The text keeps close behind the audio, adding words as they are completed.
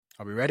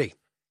Are we ready?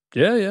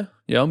 Yeah,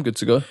 I'm good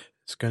to go.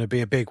 It's going to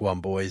be a big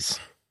one, boys.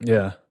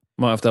 Yeah,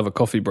 might have to have a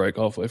coffee break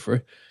halfway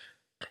through.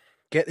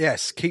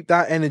 Keep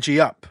that energy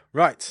up.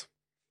 Right.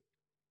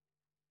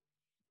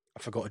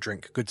 I forgot a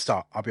drink. Good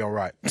start. I'll be all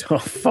right. Oh,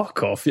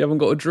 fuck off. You haven't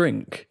got a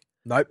drink?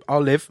 Nope, I'll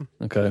live.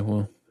 Okay,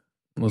 well,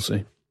 we'll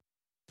see.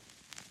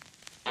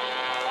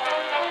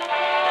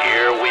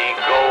 Here we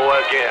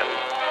go again.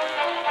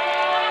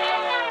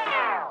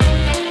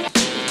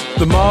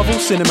 The Marvel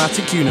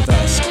Cinematic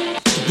Universe.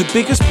 The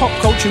biggest pop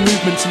culture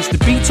movement since the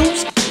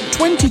Beatles,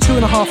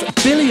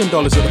 $22.5 billion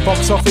at the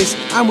box office,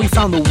 and we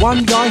found the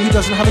one guy who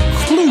doesn't have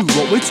a clue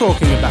what we're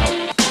talking about.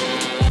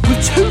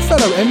 With two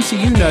fellow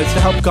MCU nerds to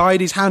help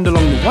guide his hand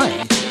along the way,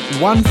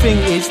 one thing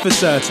is for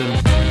certain,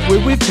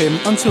 we're with him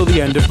until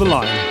the end of the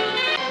line.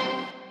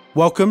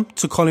 Welcome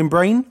to Colin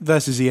Brain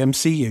versus the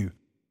MCU.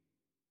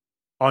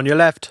 On your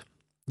left.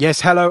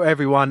 Yes, hello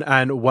everyone,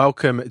 and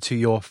welcome to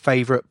your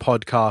favourite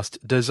podcast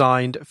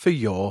designed for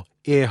your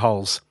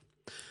earholes.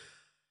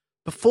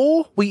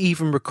 Before we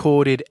even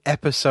recorded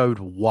episode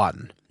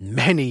 1,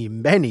 many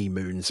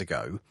moons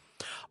ago,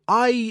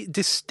 I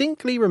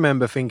distinctly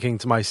remember thinking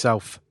to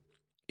myself,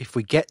 if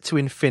we get to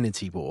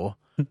Infinity War,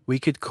 we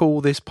could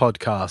call this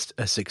podcast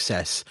a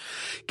success.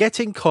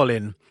 Getting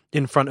Colin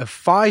in front of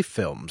 5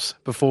 films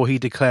before he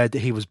declared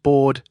that he was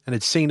bored and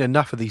had seen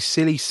enough of these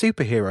silly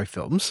superhero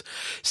films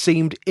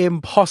seemed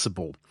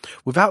impossible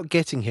without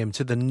getting him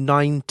to the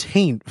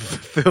 19th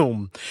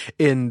film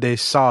in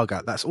this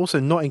saga. That's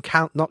also not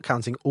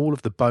counting all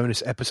of the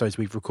bonus episodes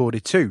we've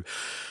recorded too.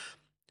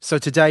 So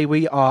today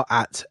we are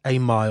at a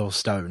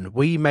milestone.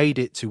 We made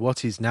it to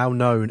what is now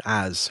known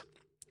as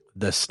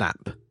the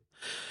snap.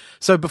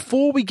 So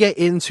before we get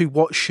into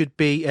what should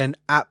be an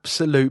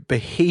absolute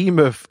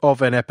behemoth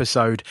of an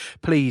episode,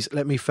 please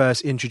let me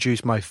first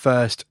introduce my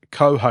first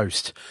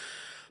co-host.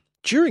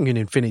 During an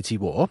Infinity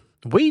War,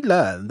 we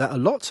learned that a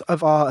lot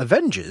of our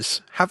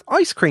Avengers have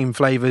ice cream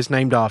flavours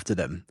named after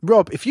them.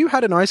 Rob, if you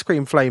had an ice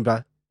cream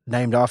flavour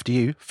named after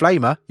you,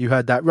 Flamer, you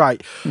heard that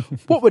right,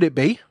 what would it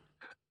be?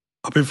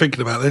 I've been thinking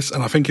about this,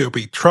 and I think it would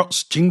be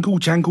Trot's Jingle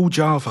Jangle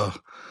Java.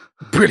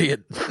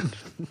 Brilliant.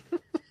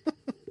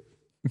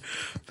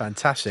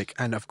 Fantastic.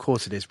 And of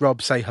course it is.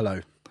 Rob, say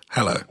hello.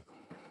 Hello.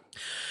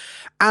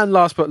 And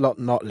last but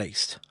not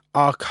least,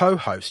 our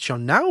co-host shall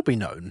now be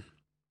known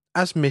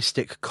as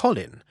Mystic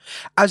Colin,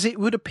 as it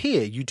would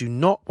appear you do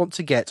not want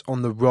to get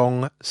on the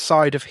wrong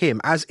side of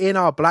him, as in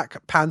our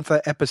Black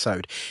Panther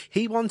episode,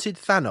 he wanted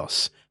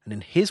Thanos, and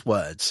in his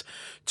words,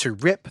 to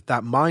rip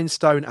that Mind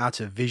Stone out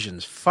of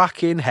Vision's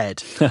fucking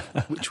head,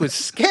 which was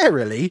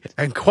scarily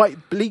and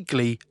quite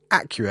bleakly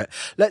accurate.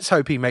 Let's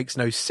hope he makes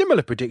no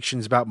similar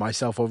predictions about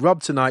myself or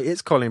Rob tonight.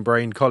 It's Colin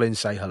Brain. Colin,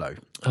 say hello.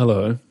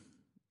 Hello.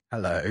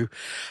 Hello.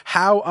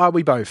 How are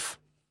we both?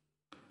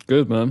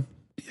 Good, man.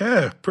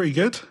 Yeah, pretty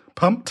good.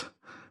 Pumped.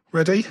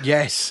 Ready?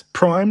 Yes.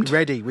 Primed?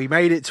 Ready. We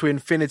made it to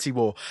Infinity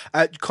War.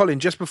 Colin,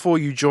 just before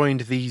you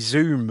joined the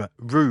Zoom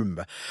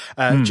room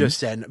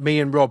just then, me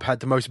and Rob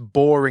had the most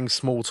boring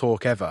small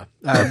talk ever.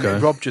 Okay.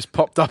 Rob just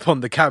popped up on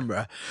the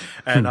camera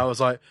and I was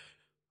like,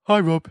 hi,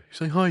 Rob.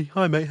 He's like,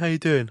 hi, mate. How you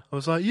doing? I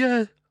was like,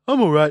 yeah,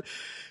 I'm all right.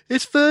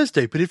 It's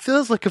Thursday, but it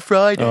feels like a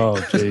Friday.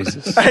 Oh,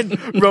 Jesus.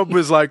 And Rob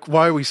was like,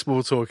 why are we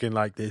small talking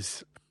like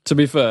this? To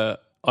be fair,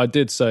 I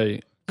did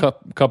say, a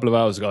couple of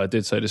hours ago, I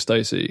did say to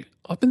Stacey,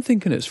 I've been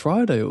thinking it's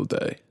Friday all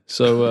day.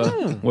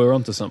 So we're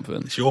onto something.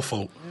 It's your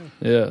fault.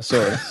 Yeah,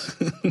 sorry.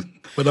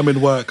 When I'm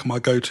in work, my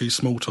go-to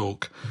small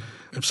talk,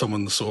 if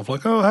someone's sort of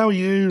like, oh, how are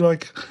you?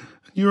 Like,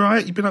 you all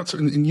right? You've been up to...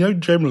 And you know,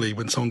 generally,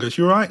 when someone goes,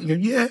 you all right? You go,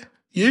 yeah,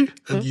 you?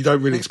 And you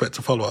don't really expect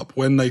to follow up.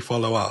 When they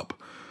follow up,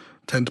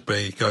 tend to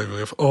be go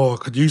with, oh, I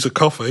could use a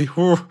coffee.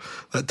 Oh,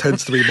 that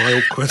tends to be my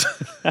awkward.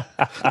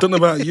 Don't know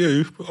about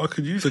you, but I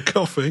could use a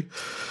coffee.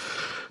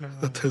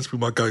 That tends to be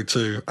my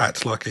go-to,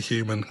 act like a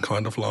human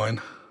kind of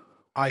line.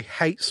 I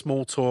hate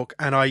small talk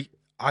and I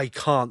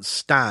can't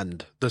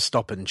stand the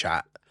stop and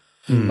chat.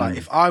 Like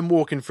if I'm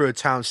walking through a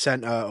town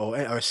centre or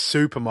a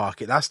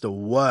supermarket, that's the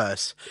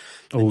worst.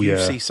 And you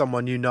see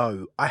someone you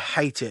know, I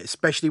hate it,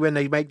 especially when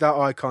they make that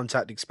eye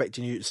contact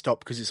expecting you to stop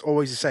because it's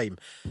always the same.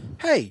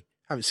 Hey,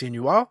 haven't seen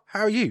you in a while.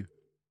 How are you?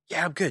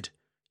 Yeah, I'm good.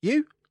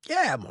 You?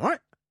 Yeah, I'm all right.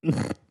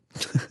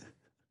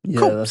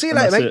 Cool. See you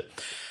later, mate.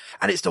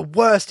 And it's the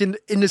worst in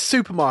the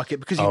supermarket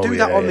because you do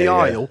that on the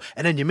aisle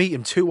and then you meet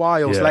him 2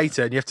 aisles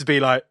later and you have to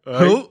be like,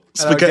 oh,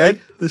 spaghetti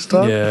this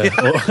time? Yeah.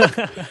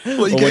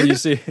 Or when you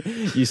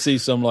see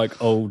some like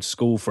old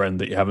school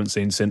friend that you haven't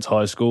seen since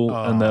high school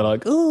and they're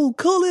like, oh,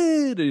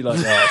 Colin. And you're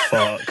like, oh,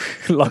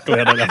 fuck. Luckily,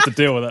 I don't have to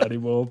deal with that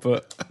anymore.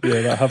 But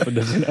yeah, that happened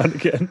every now and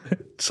again.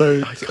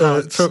 So,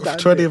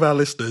 to any of our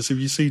listeners, if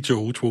you see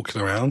George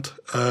walking around,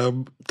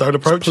 don't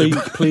approach him.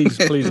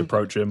 Please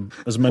approach him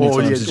as many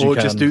times as you can. Or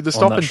just do the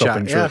stop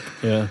and chat.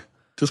 Yeah.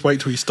 Just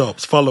wait till he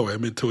stops. Follow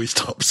him until he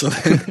stops and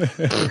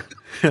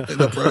then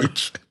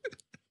approach.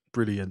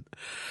 Brilliant.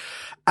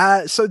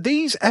 So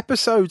these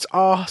episodes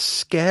are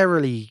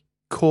scarily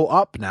caught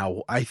up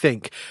now, I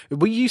think.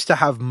 We used to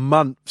have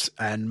months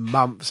and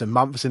months and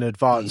months in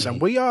advance,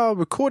 and we are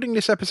recording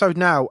this episode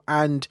now,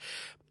 and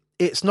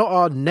it's not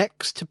our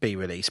next to be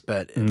released,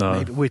 but No.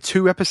 maybe we're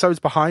 2 episodes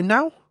behind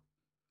now.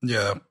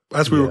 Yeah.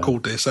 As we Yeah.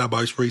 record this, our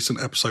most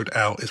recent episode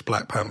out is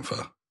Black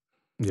Panther.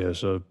 Yeah,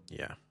 so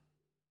Yeah.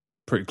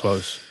 pretty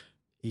close.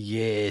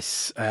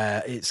 Yes,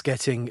 it's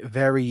getting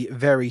very,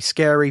 very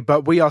scary,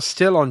 but we are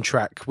still on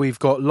track. We've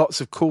got lots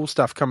of cool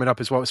stuff coming up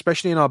as well,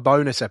 especially in our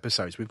bonus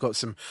episodes. We've got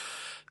some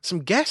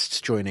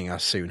guests joining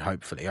us soon,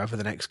 hopefully, over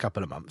the next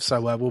couple of months.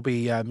 So we'll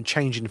be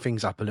changing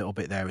things up a little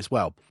bit there as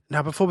well.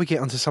 Now, before we get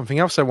onto something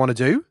else I want to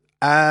do,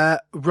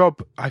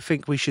 Rob, I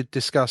think we should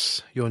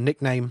discuss your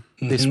nickname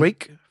this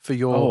week for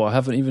your... Oh, I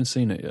haven't even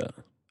seen it yet.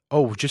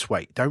 Oh, just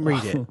wait. Don't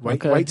read it. Wait,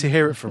 Okay. wait to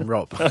hear it from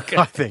Rob,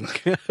 I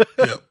think.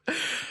 Yep.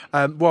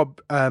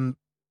 Rob,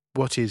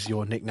 what is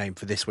your nickname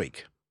for this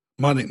week?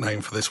 My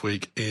nickname for this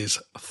week is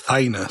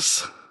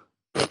Thanos,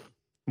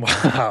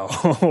 Wow.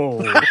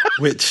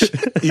 which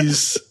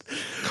is,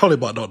 Colin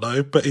might not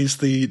know, but is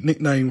the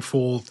nickname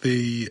for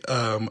the,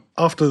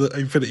 after the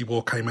Infinity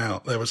War came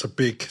out, there was a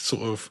big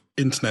sort of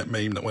internet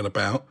meme that went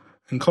about.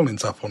 And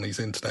Colin's up on these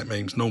internet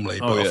memes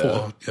normally, but I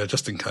thought,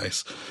 just in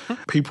case.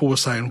 People were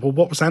saying, well,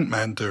 what was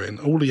Ant-Man doing?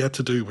 All he had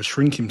to do was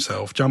shrink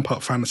himself, jump up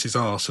Thanos'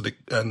 arse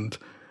and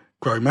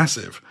grow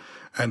massive.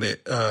 And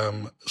it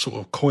sort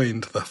of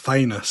coined the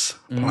Thanos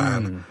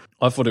plan.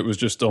 I thought it was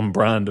just on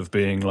brand of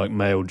being like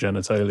male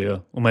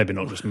genitalia, or maybe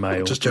not just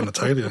male. Just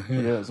genitalia,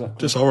 yeah. exactly.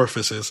 Just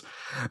orifices.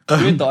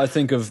 Weird that I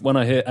think of, when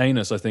I hear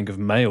anus, I think of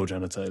male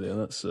genitalia.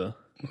 That's,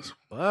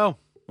 Well,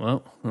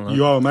 well, I don't know.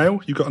 You are a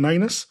male, you got an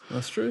anus.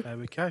 That's true. there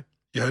we go.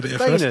 You heard it here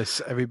first.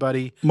 Thanos,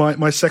 everybody.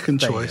 My second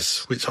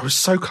choice, which I was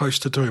so close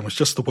to doing, was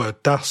just the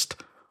word dust.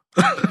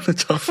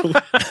 Which I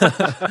thought,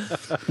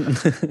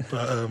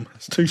 but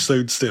it's too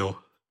soon still.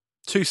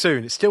 Too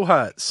soon. It still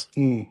hurts.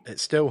 It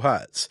still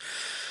hurts.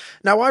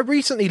 Now, I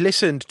recently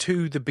listened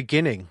to the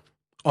beginning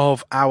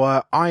of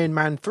our Iron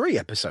Man 3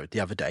 episode the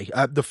other day,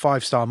 the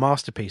 5-star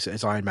masterpiece that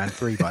is Iron Man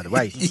 3, by the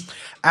way.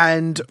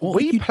 And What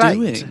we are you played.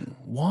 doing?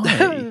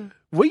 Why?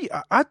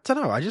 I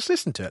don't know. I just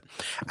listened to it.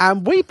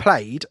 And we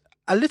played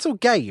a little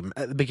game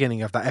at the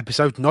beginning of that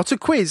episode, not a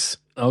quiz,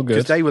 Oh,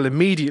 because good. they will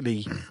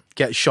immediately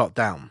get shot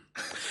down.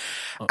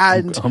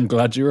 And I'm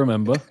glad you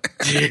remember.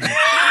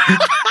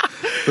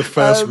 The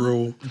first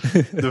rule.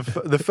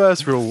 the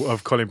first rule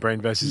of Colin Brain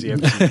versus the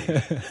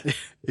MCU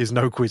is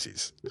no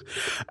quizzes.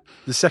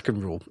 The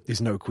second rule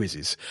is no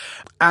quizzes.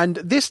 And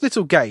this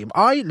little game,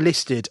 I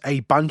listed a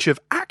bunch of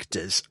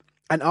actors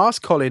and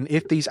asked Colin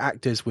if these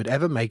actors would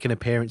ever make an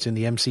appearance in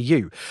the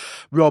MCU.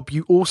 Rob,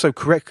 you also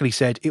correctly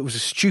said it was a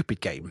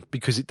stupid game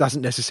because it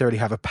doesn't necessarily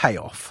have a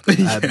payoff.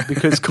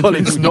 Because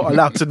Colin's not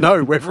allowed to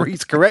know whether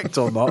he's correct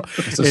or not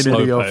a in slow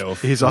any of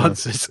payoff. his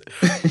answers.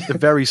 A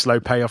very slow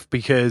payoff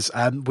because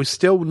we're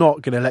still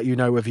not going to let you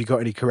know whether you got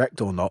any correct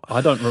or not.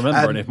 I don't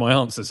remember any of my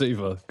answers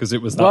either, because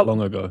it was that Well-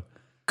 long ago.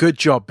 Good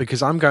job,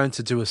 because I'm going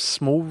to do a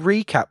small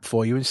recap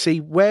for you and see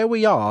where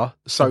we are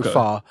so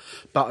far.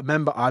 But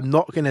remember, I'm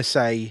not going to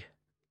say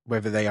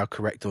whether they are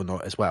correct or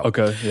not as well.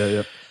 Okay,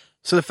 yeah.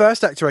 So the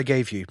first actor I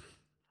gave you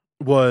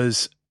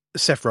was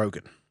Seth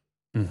Rogen.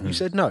 Mhm. You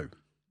said no.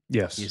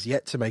 Yes. He is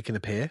yet to make an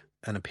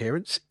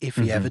appearance, if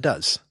he ever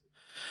does.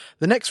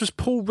 The next was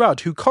Paul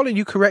Rudd, who, Colin,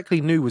 you correctly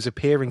knew was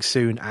appearing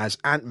soon as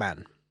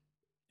Ant-Man.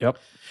 Yep.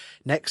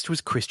 Next was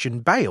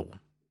Christian Bale,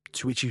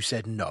 to which you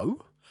said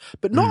no.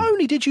 But not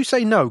only did you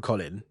say no,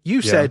 Colin,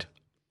 you said,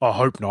 I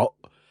hope not.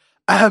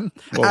 Well,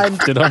 and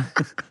did I?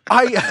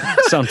 I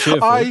Sound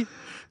cheerful.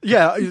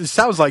 Yeah, it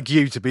sounds like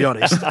you, to be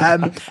honest.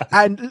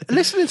 And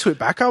listening to it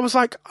back, I was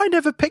like, I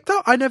never picked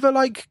up. I never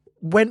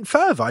went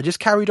further. I just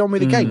carried on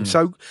with the game.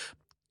 So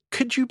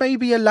could you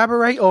maybe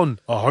elaborate on,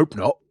 I hope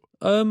not?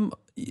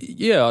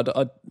 Yeah,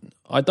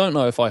 I don't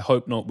know if I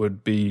hope not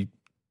would be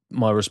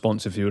my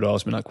response if you would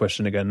ask me that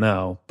question again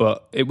now,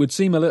 but it would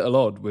seem a little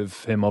odd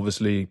with him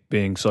obviously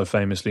being so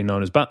famously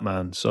known as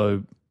Batman.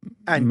 So,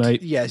 And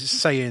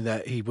saying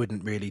that he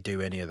wouldn't really do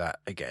any of that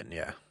again,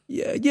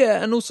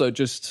 yeah, and also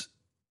just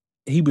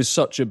he was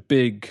such a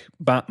big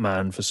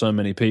Batman for so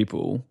many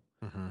people.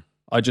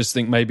 I just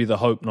think maybe the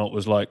hope not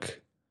was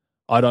like,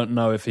 I don't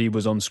know if he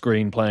was on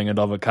screen playing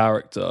another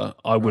character,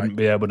 I wouldn't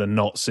be able to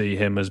not see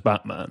him as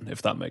Batman,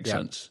 if that makes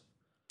sense.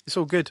 It's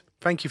all good.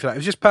 Thank you for that. It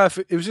was just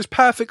perfect. It was just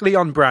perfectly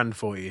on brand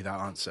for you, that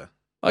answer.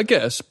 I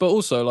guess, but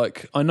also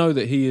I know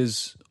that he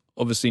is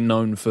obviously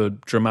known for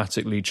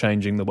dramatically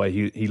changing the way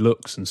he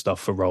looks and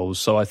stuff for roles.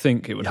 So I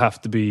think it would have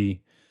to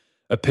be,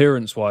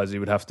 appearance-wise, it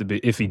would have to be,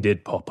 if he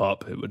did pop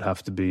up, it would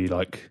have to be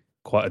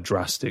quite a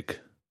drastic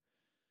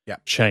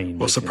change.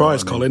 Well,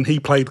 surprise, Colin. He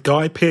played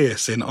Guy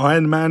Pearce in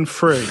Iron Man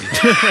 3.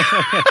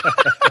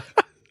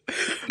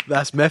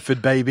 That's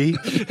method, baby.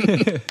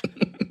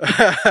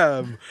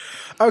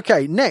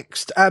 Okay,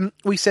 next,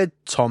 we said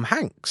Tom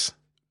Hanks.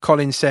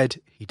 Colin said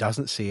he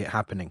doesn't see it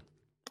happening.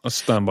 I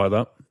stand by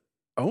that.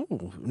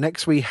 Oh,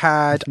 next we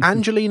had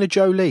Angelina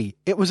Jolie.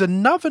 It was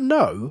another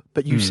no,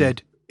 but you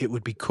said it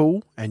would be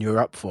cool and you're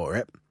up for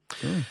it.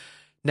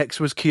 Next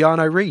was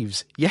Keanu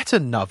Reeves. Yet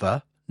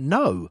another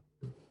no.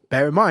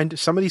 bear in mind,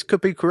 some of these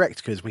could be correct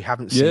because we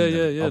haven't seen them.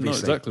 Yeah. No, obviously.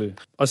 exactly.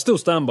 I still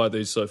stand by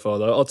these so far,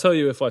 though. I'll tell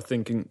you if I'm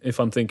thinking any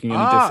different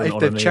if on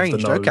they've any changed,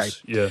 of the no's. okay.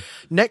 Yeah.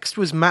 Next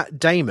was Matt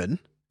Damon,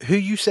 who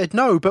you said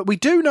no, but we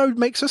do know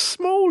makes a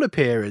small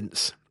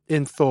appearance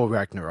in Thor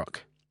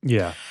Ragnarok.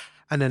 Yeah.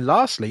 And then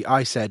lastly,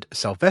 I said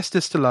Sylvester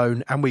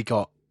Stallone, and we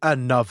got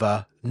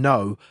another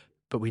no.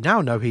 But we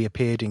now know he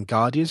appeared in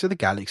Guardians of the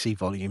Galaxy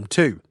Volume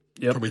 2.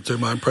 Yep. Probably do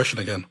my impression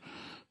again.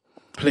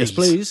 Yes,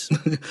 please.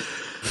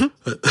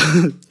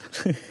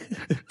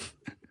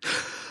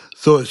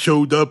 So I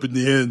showed up in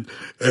the end,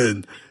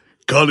 and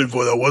Colin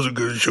thought I wasn't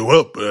going to show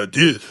up, but I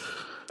did.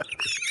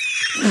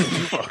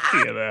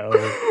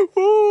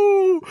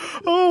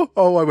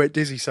 Oh, I went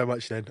dizzy so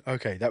much then.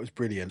 Okay, that was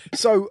brilliant.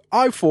 So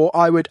I thought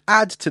I would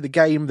add to the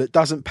game that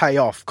doesn't pay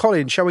off.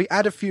 Colin, shall we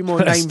add a few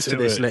more names to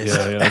this list?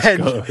 Yeah, let's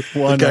go.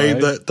 Why A game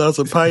not? that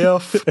doesn't pay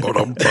off.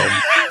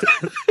 Ba-dum-bum.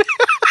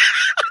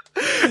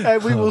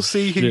 And we will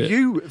see who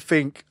you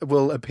think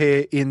will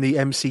appear in the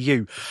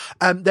MCU.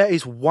 There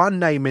is one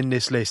name in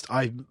this list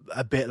I'm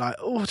a bit like,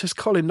 does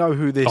Colin know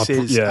who this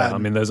is? Yeah, I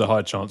mean, there's a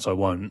high chance I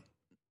won't.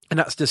 And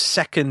that's the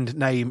second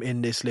name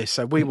in this list,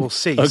 so we will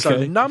see. Okay.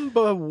 So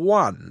number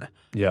 1,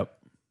 Yep.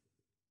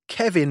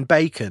 Kevin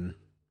Bacon.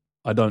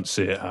 I don't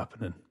see it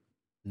happening.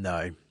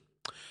 No.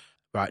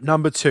 Right,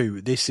 number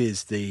 2, this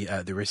is the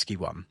risky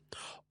one.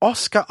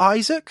 Oscar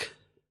Isaac.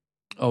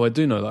 Oh, I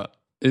do know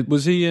that.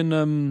 Was he in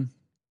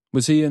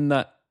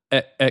that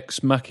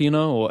Ex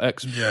Machina or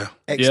Ex? Yeah.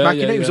 Ex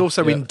Machina. He was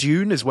also yeah. in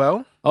Dune as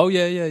well. Oh,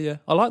 yeah.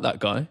 I like that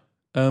guy.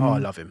 I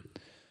love him.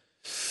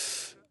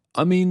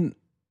 I mean,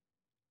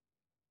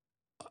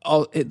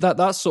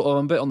 that's sort of,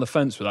 I'm a bit on the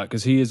fence with that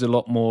because he is a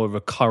lot more of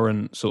a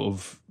current sort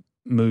of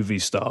movie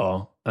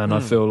star, and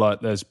I feel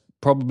like there's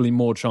probably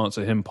more chance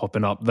of him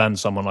popping up than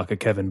someone like a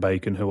Kevin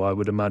Bacon, who I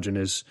would imagine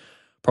is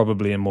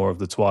probably in more of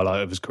the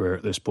twilight of his career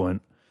at this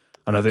point.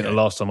 And I think the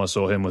last time I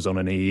saw him was on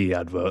an EE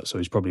advert, so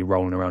he's probably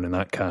rolling around in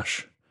that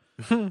cash.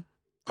 Oh,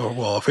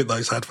 well, I think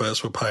those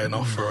adverts were paying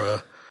off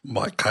for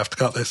might have to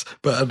cut this,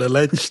 but an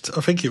alleged,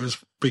 I think it was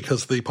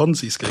because of the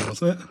Ponzi scheme,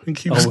 wasn't it? I think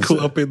he was caught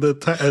up in the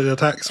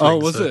tax. Oh,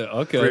 was it?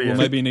 Okay. Brilliant. Well,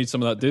 maybe he needs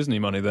some of that Disney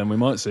money then. We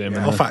might see him.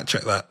 I'll fact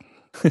check that.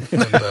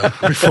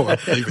 Before I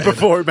leave it in.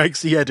 Before it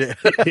makes the edit.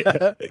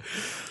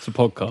 It's a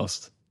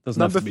podcast. Doesn't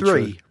Number have to be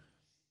 3, true.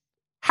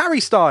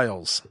 Harry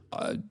Styles.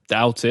 I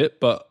doubt it,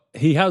 but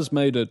he has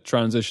made a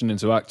transition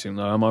into acting,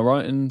 though. Am I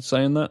right in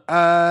saying that?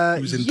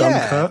 He was in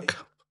Dunkirk.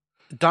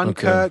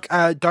 Dunkirk,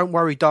 Don't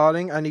Worry,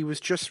 Darling, and he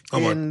was just Oh,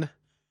 right.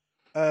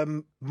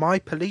 in My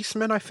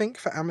Policeman, I think,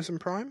 for Amazon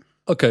Prime.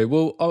 Okay,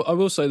 well, I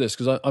will say this,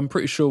 because I'm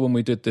pretty sure when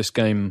we did this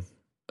game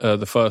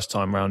the first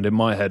time round, in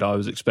my head, I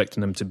was expecting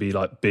them to be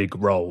like big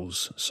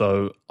roles.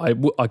 So I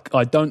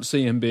don't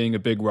see him being a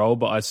big role,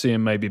 but I see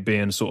him maybe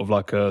being sort of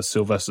like a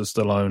Sylvester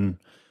Stallone,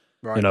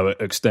 Right.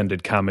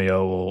 extended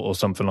cameo or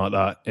something like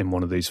that in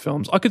one of these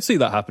films. I could see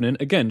that happening,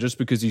 again, just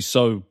because he's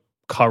so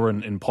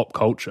current in pop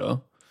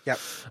culture. Yep.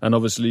 And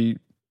obviously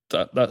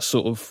that's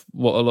sort of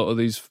what a lot of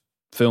these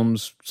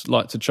films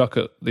like to chuck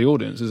at the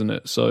audience, isn't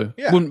it? So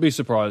Yeah. wouldn't be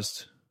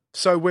surprised.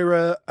 So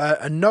we're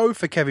a no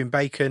for Kevin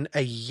Bacon,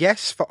 a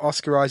yes for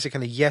Oscar Isaac,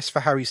 and a yes for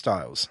Harry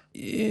Styles.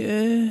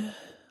 Yeah,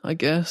 I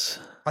guess.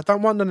 I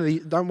don't want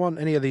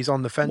any of these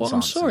on the fence. Well, I'm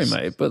answers. sorry,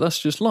 mate, but that's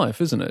just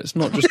life, isn't it? It's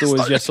not just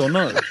always yes or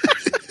no.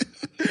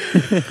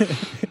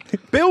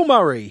 Bill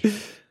Murray.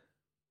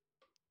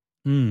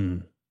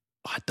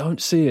 I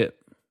don't see it.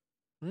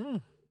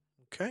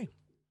 Okay.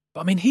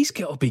 But I mean, he's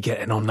got to be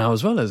getting on now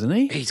as well, isn't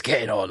he? He's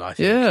getting on, I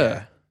think.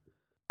 Yeah.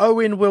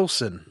 Owen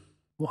Wilson.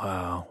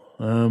 Wow.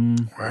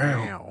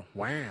 Wow.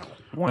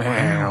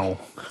 Wow.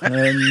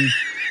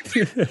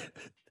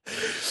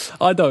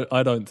 I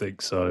don't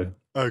think so.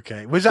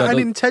 Okay. Was that So an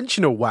the-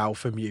 intentional wow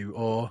from you,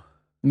 or?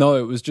 No,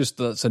 it was just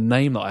that's a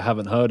name that I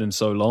haven't heard in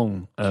so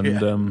long, and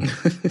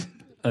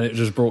and it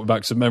just brought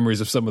back some memories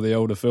of some of the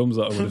older films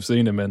that I would have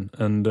seen him in,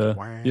 and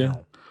yeah.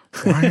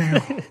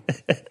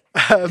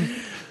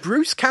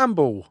 Bruce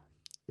Campbell.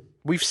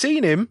 We've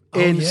seen him Oh,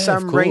 in yeah,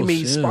 Sam of course,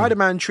 Raimi's yeah.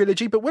 Spider-Man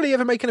trilogy, but will he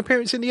ever make an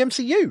appearance in the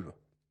MCU?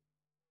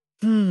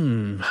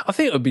 I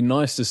think it would be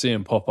nice to see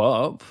him pop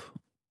up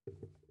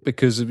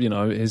because of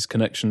his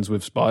connections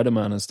with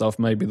Spider-Man and stuff.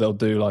 Maybe they'll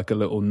do like a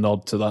little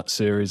nod to that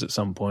series at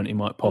some point. He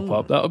might pop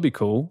up. That would be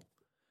cool.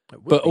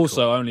 But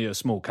also only a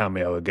small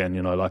cameo again,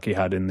 like he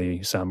had in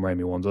the Sam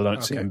Raimi ones. I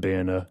don't see him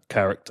being a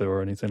character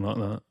or anything like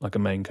that, like a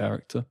main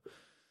character.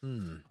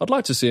 I'd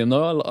like to see him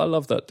though. I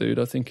love that dude.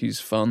 I think he's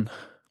fun.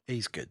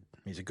 He's good.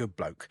 He's a good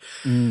bloke.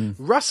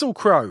 Russell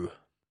Crowe.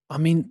 I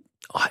mean,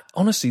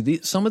 honestly,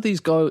 some of these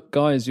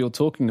guys you're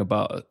talking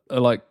about are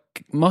like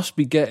must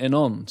be getting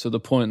on to the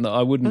point that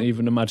I wouldn't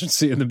even imagine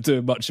seeing them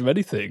doing much of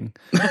anything.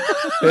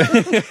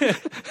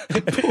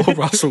 Poor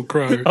Russell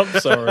Crowe. I'm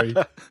sorry.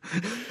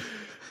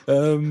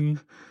 I'm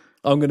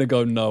going to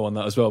go no on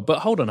that as well. But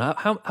hold on,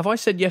 how have I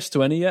said yes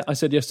to any yet? I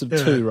said yes to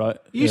 2, right?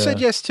 You said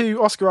yes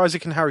to Oscar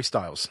Isaac and Harry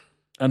Styles.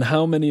 And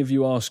how many of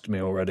you asked me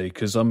already?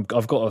 Because I've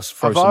got to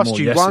throw I've some asked more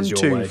you yeses 1, your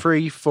 2, way.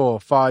 3, 4,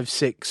 5,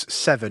 6,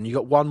 7. You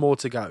got one more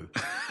to go.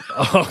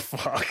 Oh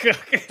fuck!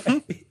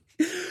 Okay.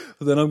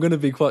 Then I'm going to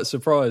be quite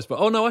surprised. But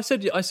no, I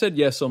said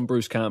yes on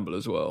Bruce Campbell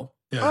as well.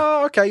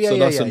 Oh, okay, yeah,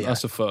 So yeah,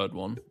 that's a third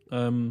one.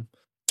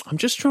 I'm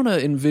just trying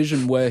to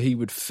envision where he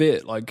would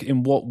fit, like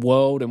in what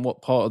world, in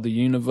what part of the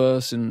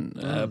universe, and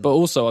but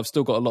also I've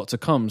still got a lot to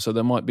come, so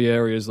there might be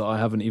areas that I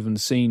haven't even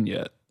seen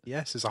yet.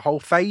 Yes, there's a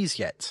whole phase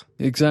yet.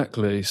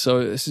 Exactly.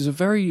 So this is a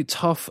very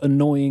tough,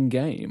 annoying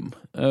game.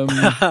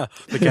 The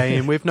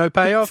game with no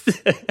payoff.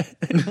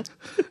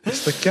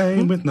 It's the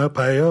game with no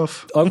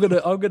payoff. I'm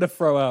gonna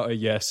throw out a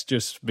yes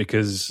just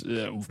because.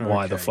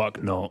 Why the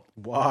fuck not?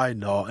 Why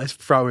not? Let's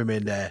throw him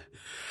in there.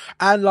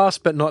 And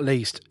last but not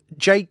least,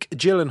 Jake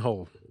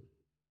Gyllenhaal.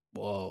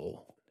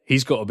 Whoa,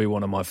 he's got to be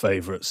one of my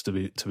favourites to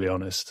be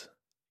honest.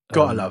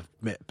 Gotta love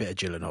a bit of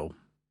Gyllenhaal.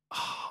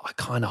 I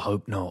kind of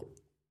hope not.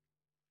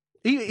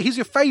 He's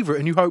your favourite,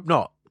 and you hope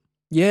not.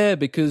 Yeah,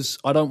 because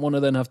I don't want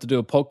to then have to do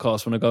a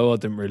podcast when I go, I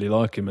didn't really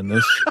like him in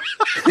this.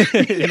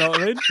 You know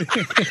what I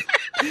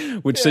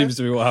mean? Which seems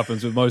to be what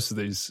happens with most of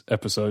these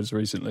episodes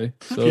recently.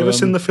 So, Have you ever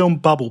seen the film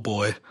Bubble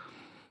Boy?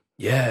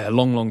 Yeah, a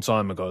long, long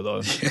time ago, though.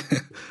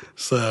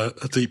 It's a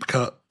deep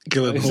cut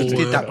Gyllenhaal. He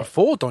did that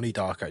before Donnie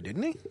Darko,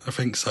 didn't he? I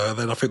think so.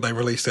 Then I think they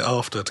released it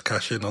after to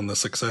cash in on the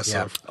success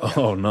of.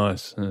 Oh,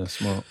 nice. Yeah,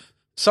 smart.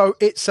 So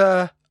it's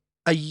a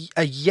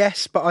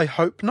yes, but I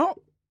hope not.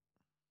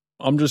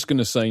 I'm just going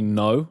to say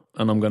no,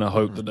 and I'm going to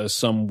hope that there's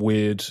some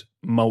weird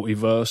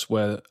multiverse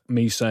where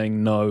me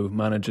saying no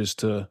manages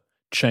to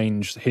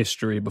change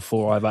history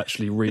before I've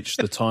actually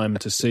reached the time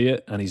to see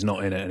it, and he's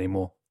not in it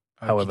anymore.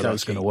 However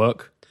that's going to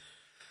work.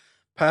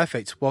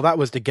 Perfect. Well, that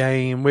was the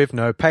game with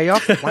no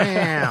payoff.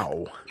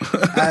 Wow.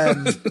 I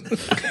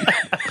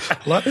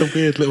like the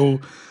weird little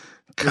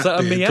cat Was that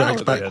a beard meow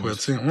drags at the end?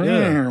 backwards.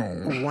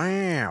 Yeah.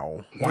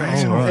 Wow.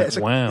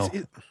 Wow.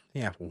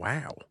 Yeah,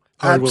 wow.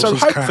 Harry So Wilson's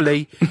cat.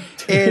 hopefully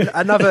in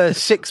another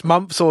 6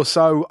 months or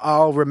so,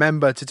 I'll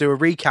remember to do a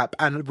recap,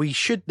 and we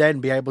should then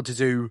be able to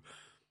do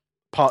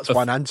parts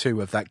 1 and 2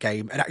 of that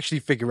game and actually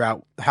figure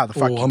out how the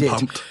fuck Oh, you I'm did.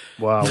 pumped.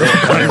 Wow.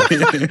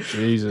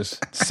 Jesus.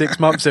 6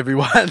 months,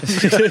 everyone.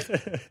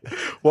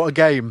 What a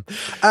game.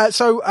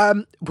 So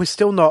we're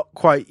still not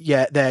quite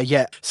there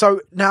yet. So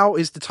now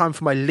is the time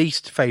for my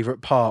least favourite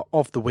part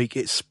of the week.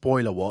 It's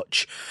Spoiler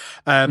Watch.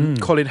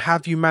 Colin,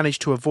 have you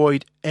managed to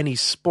avoid any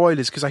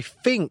spoilers? Because I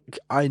think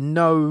I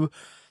know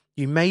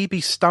you maybe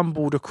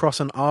stumbled across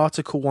an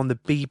article on the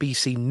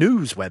BBC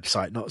News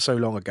website not so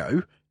long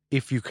ago,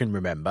 if you can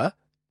remember.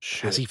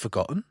 Shit. Has he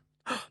forgotten?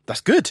 That's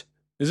good.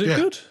 Is it Yeah.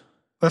 good?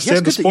 That's Yes, the end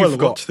of good that you Spoiler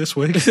forgot. Watch this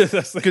week.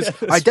 Because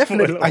I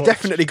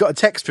definitely got a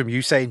text from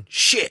you saying,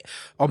 shit,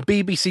 on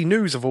BBC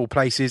News of all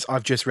places,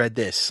 I've just read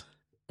this.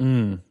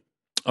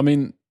 I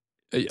mean,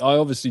 I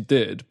obviously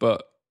did,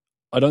 but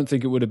I don't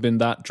think it would have been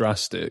that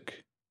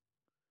drastic.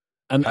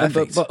 And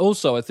Perfect. but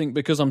also, I think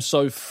because I'm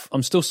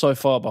still so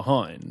far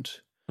behind.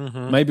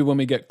 Maybe when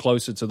we get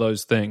closer to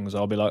those things,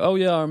 I'll be like, oh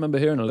yeah, I remember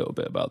hearing a little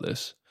bit about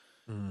this.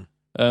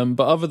 But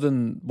other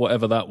than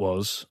whatever that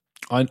was,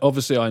 I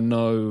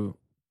know.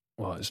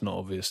 Well, it's not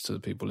obvious to the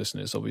people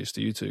listening. It's obvious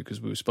to you two because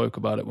we spoke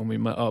about it when we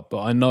met up. But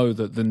I know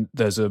that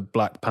there's a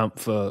Black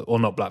Panther, or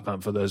not Black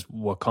Panther. There's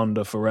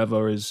Wakanda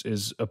Forever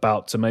is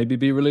about to maybe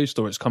be released,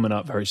 or it's coming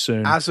out very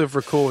soon. As of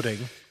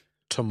recording,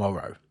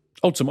 tomorrow.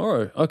 Oh,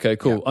 tomorrow. Okay,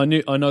 cool.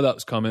 Yeah. I know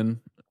that's coming.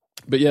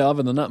 But yeah,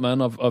 other than that,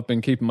 man, I've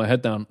been keeping my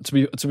head down. To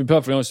be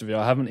perfectly honest with you,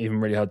 I haven't even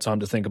really had time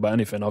to think about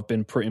anything. I've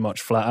been pretty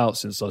much flat out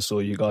since I saw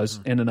you guys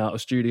in and out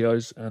of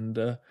studios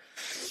and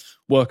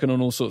working on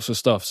all sorts of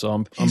stuff. So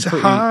I'm He's pretty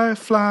a high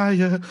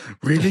flyer,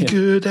 really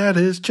good at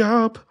his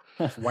job.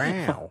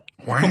 Wow.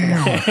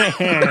 Wow.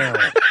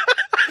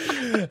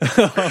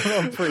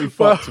 I'm pretty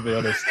fucked, to be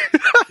honest.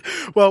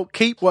 Well,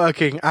 keep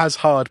working as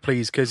hard,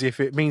 please, because if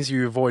it means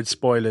you avoid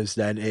spoilers,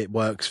 then it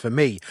works for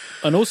me.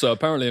 And also,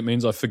 apparently, it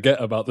means I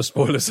forget about the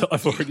spoilers that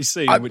I've already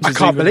seen. Which I is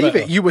can't even believe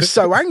better. it. You were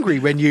so angry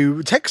when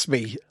you text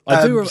me.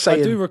 I do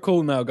saying,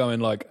 recall now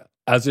going like,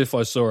 as if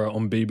I saw it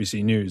on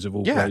BBC News of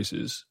all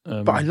places.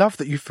 but I love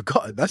that you've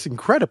forgotten. That's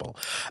incredible.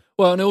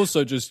 Well, and it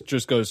also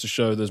just goes to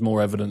show there's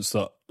more evidence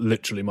that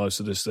literally most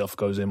of this stuff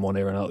goes in one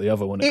ear and out the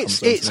other when it comes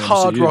to It's the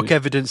hard MCU. rock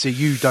evidence that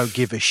you don't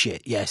give a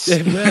shit. Yes.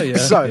 Yeah.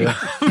 So-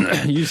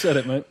 yeah. You said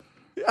it, mate.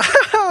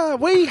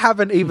 We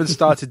haven't even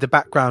started the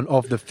background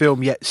of the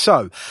film yet.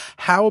 So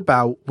how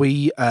about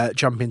we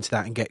jump into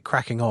that and get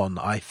cracking on,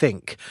 I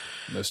think.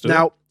 Let's do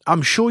Now, it.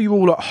 I'm sure you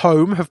all at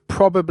home have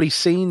probably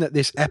seen that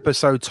this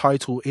episode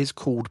title is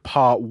called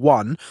Part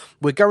 1.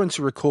 We're going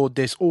to record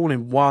this all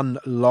in one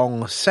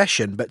long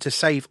session, but to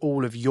save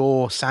all of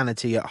your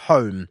sanity at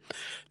home,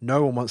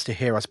 no one wants to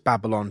hear us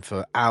babble on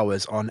for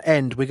hours on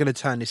end. We're going to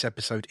turn this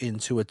episode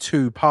into a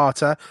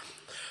 2-parter.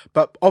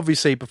 But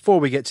obviously, before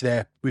we get to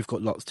there, we've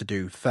got lots to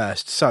do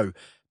first. So,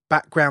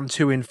 background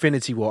to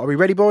Infinity War. Are we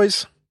ready,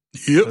 boys?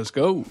 Yep. Let's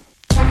go.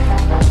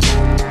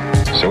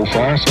 So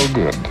far, so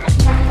good.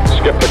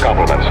 Skip the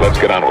compliments. Let's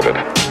get on with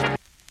it.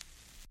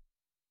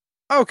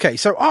 Okay,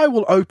 so I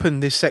will open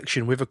this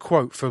section with a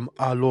quote from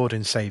our Lord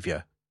and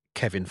Saviour,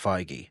 Kevin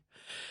Feige.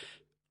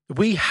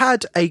 We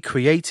had a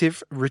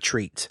creative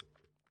retreat.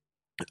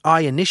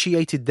 I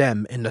initiated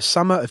them in the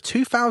summer of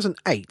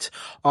 2008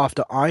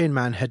 after Iron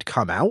Man had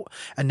come out,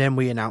 and then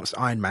we announced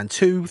Iron Man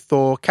 2,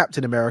 Thor,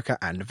 Captain America,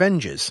 and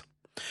Avengers.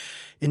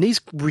 In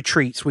these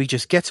retreats, we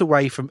just get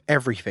away from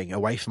everything,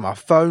 away from our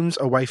phones,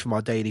 away from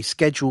our daily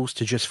schedules,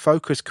 to just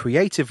focus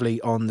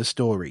creatively on the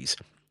stories.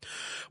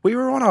 We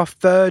were on our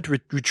third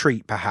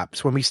retreat,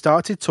 perhaps, when we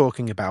started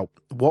talking about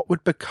what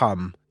would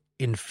become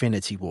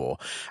Infinity War,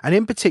 and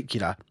in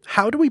particular,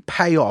 how do we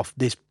pay off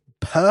this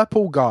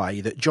purple guy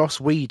that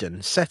Joss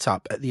Whedon set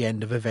up at the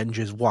end of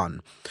Avengers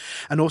 1?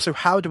 And also,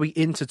 how do we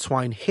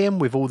intertwine him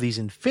with all these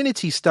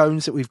Infinity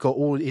Stones that we've got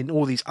all in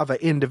all these other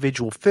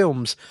individual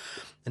films,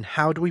 and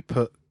how do we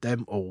put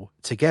them all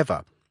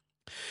together?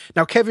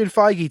 Now, Kevin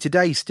Feige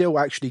today still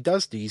actually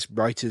does these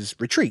writers'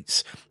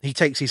 retreats. He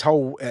takes his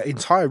whole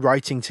entire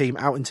writing team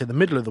out into the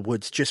middle of the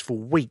woods just for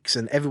weeks,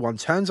 and everyone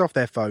turns off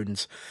their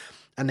phones,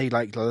 and they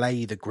like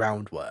lay the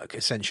groundwork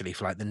essentially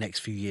for like the next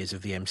few years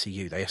of the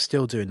MCU. They are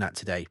still doing that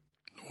today.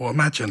 Well,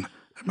 imagine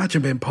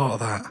being part of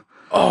that.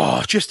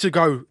 Oh, just to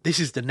go, this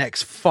is the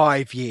next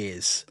 5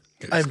 years.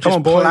 Come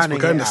on, boys, we're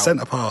going to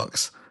Centre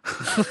Parks.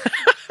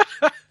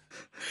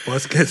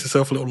 Boys, get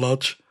yourself a little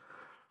lodge.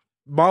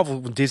 Marvel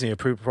and Disney are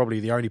probably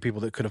the only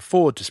people that could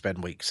afford to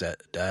spend weeks at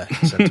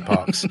Centre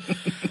Parks.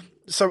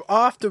 So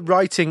after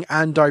writing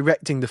and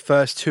directing the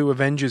first 2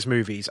 Avengers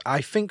movies,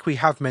 I think we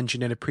have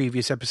mentioned in a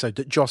previous episode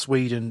that Joss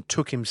Whedon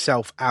took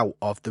himself out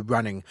of the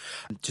running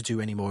to do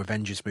any more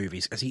Avengers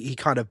movies, as he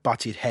kind of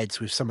butted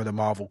heads with some of the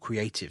Marvel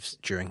creatives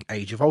during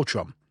Age of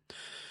Ultron.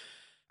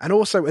 And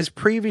also, as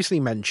previously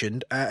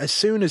mentioned, as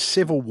soon as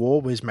Civil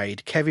War was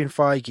made, Kevin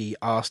Feige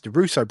asked the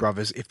Russo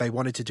brothers if they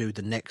wanted to do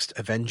the next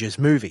Avengers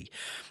movie,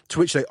 to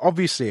which they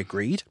obviously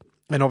agreed,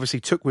 and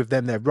obviously took with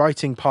them their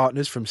writing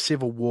partners from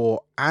Civil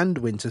War and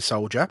Winter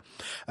Soldier,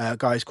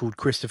 guys called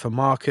Christopher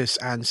Marcus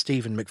and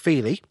Stephen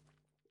McFeely.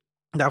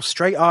 Now,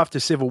 straight after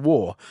Civil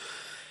War,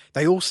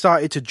 they all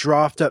started to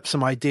draft up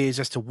some ideas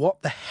as to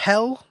what the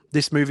hell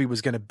this movie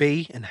was going to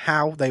be and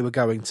how they were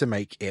going to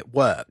make it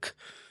work.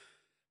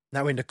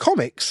 Now, in the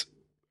comics,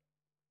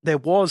 there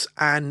was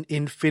an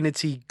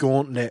Infinity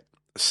Gauntlet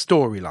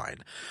storyline,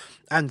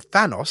 and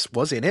Thanos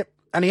was in it,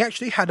 and he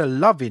actually had a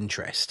love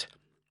interest.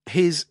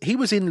 He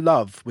was in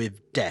love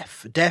with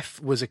Death. Death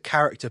was a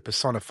character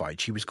personified.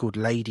 She was called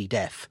Lady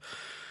Death.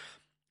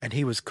 And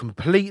he was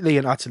completely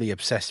and utterly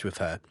obsessed with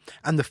her.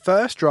 And the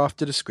first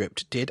draft of the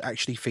script did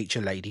actually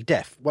feature Lady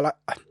Death. Well,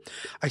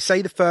 I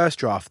say the first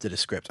draft of the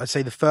script. I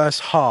say the first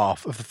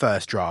half of the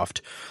first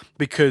draft,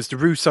 because the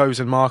Russos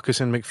and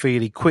Marcus and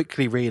McFeely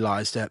quickly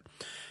realised that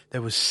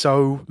there was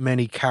so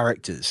many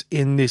characters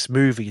in this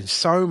movie and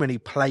so many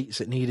plates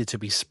that needed to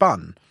be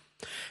spun.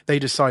 They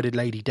decided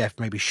Lady Death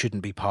maybe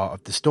shouldn't be part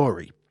of the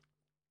story.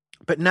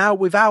 But now,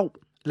 without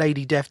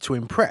Lady Death to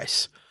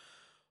impress,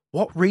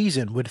 what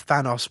reason would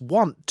Thanos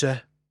want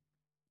to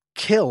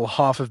kill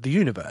half of the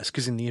universe?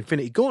 Because in the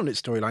Infinity Gauntlet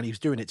storyline, he was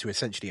doing it to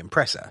essentially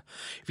impress her.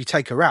 If you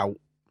take her out,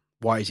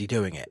 why is he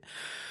doing it?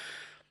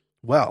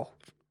 Well,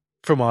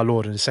 from our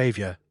Lord and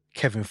Saviour,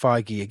 Kevin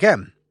Feige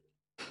again,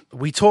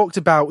 we talked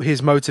about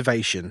his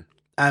motivation,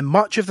 and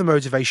much of the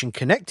motivation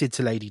connected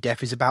to Lady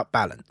Death is about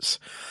balance.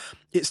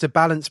 It's the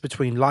balance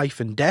between life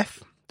and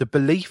death, the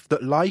belief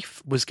that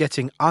life was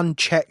getting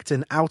unchecked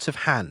and out of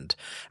hand,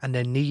 and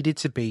there needed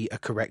to be a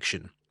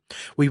correction.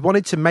 We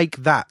wanted to make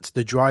that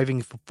the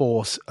driving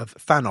force of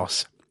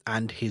Thanos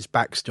and his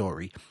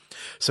backstory.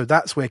 So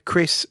that's where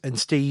Chris and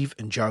Steve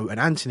and Joe and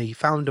Anthony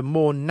found a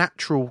more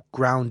natural,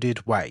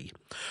 grounded way.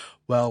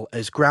 Well,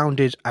 as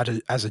grounded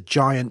as a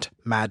giant,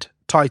 mad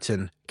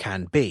titan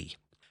can be.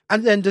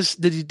 And then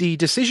the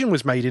decision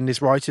was made in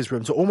this writer's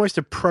room to almost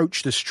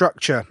approach the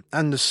structure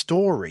and the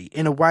story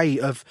in a way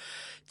of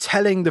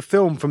telling the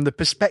film from the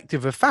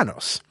perspective of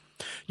Thanos.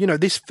 You know,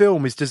 this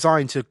film is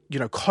designed to,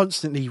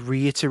 constantly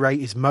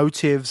reiterate his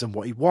motives and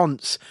what he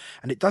wants.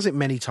 And it does it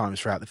many times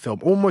throughout the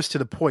film, almost to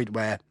the point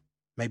where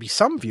maybe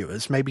some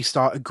viewers maybe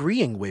start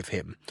agreeing with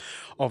him.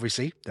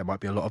 Obviously, there might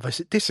be a lot of us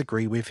that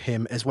disagree with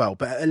him as well,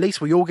 but at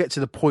least we all get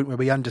to the point where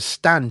we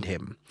understand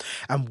him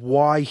and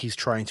why he's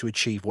trying to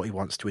achieve what he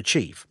wants to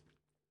achieve.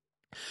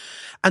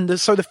 And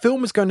so the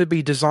film is going to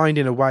be designed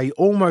in a way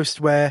almost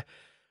where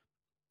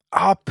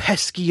our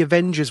pesky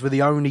Avengers were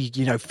the only,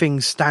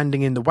 things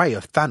standing in the way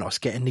of Thanos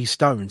getting these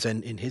stones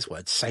and, in his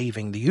words,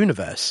 saving the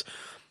universe.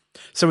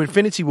 So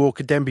Infinity War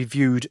could then be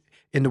viewed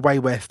in the way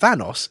where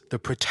Thanos, the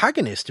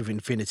protagonist of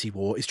Infinity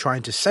War, is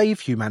trying to save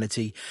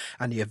humanity,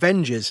 and the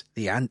Avengers,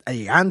 the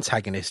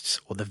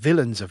antagonists or the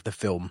villains of the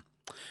film,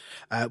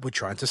 were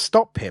trying to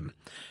stop him.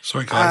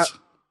 Sorry, guys.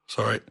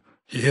 Sorry.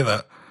 You hear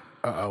that?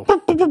 Uh-oh.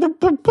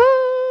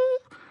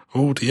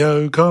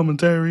 Audio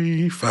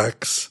commentary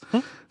facts.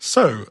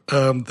 So,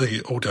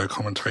 the audio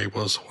commentary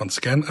was once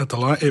again a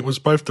delight. It was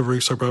both the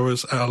Russo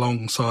brothers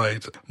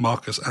alongside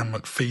Marcus and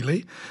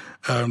McFeely.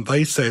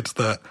 They said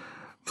that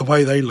the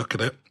way they look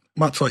at it,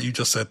 much like you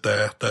just said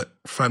there, that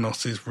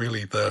Thanos is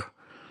really the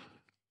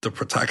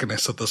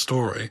protagonist of the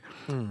story.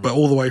 But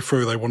all the way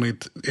through, they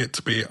wanted it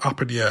to be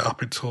up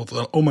until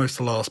almost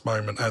the last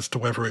moment as to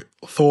whether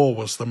Thor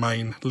was the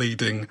main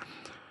leading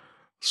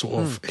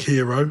sort of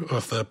hero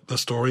of the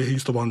story.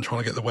 He's the one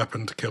trying to get the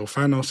weapon to kill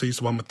Thanos. He's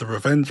the one with the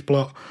revenge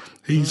plot.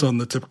 He's on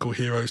the typical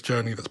hero's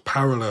journey that's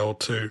parallel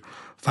to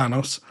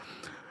Thanos.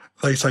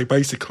 They say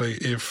basically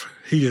if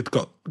he had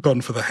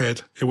gone for the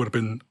head, it would have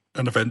been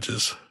an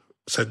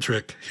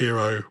Avengers-centric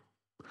hero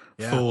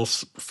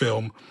Force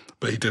film,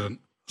 but he didn't.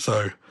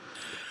 So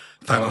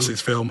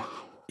Thanos' film.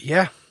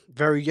 Yeah,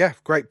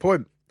 great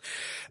point.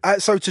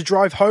 So to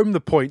drive home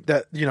the point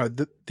that, you know,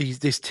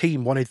 this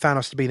team wanted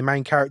Thanos to be the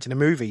main character in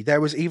the movie,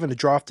 there was even a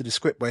draft of the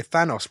script where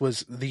Thanos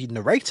was the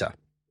narrator.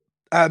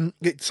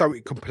 So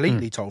it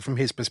completely told from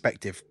his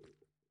perspective.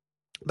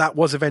 That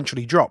was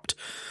eventually dropped.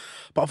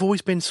 But I've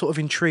always been sort of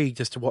intrigued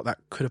as to what that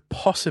could have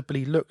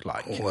possibly looked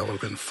like. Oh, that would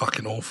have been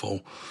fucking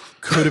awful.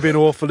 Could have been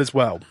awful as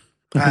well.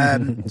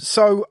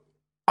 So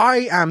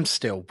I am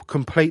still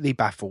completely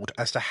baffled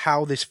as to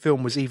how this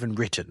film was even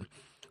written.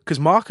 Because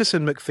Marcus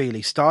and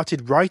McFeely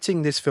started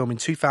writing this film in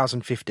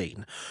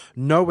 2015,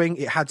 knowing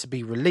it had to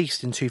be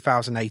released in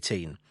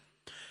 2018.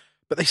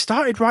 But they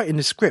started writing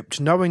the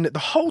script knowing that the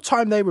whole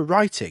time they were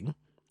writing,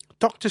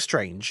 Doctor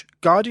Strange,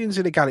 Guardians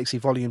of the Galaxy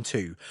Volume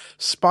 2,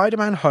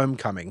 Spider-Man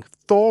Homecoming,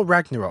 Thor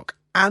Ragnarok,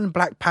 and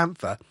Black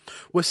Panther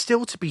were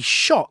still to be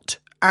shot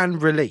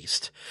and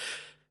released.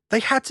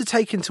 They had to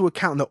take into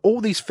account that all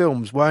these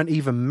films weren't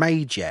even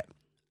made yet,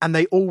 and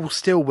they all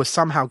still were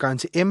somehow going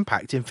to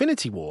impact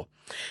Infinity War.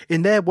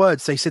 In their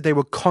words, they said they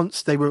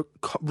were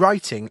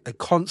writing a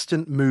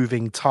constant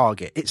moving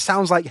target. It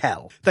sounds like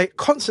hell. They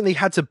constantly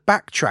had to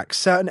backtrack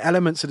certain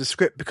elements of the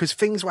script because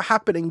things were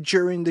happening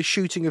during the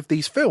shooting of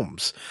these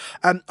films.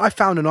 I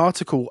found an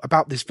article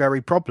about this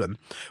very problem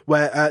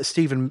where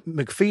Stephen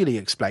McFeely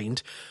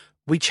explained,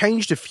 we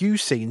changed a few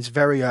scenes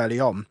very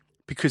early on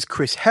because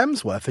Chris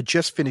Hemsworth had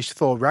just finished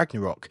Thor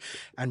Ragnarok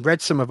and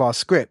read some of our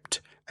script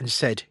and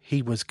said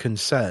he was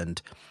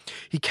concerned.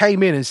 He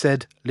came in and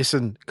said,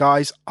 listen,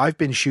 guys, I've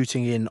been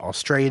shooting in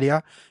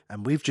Australia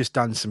and we've just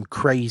done some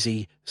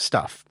crazy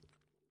stuff.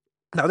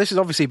 Now, this is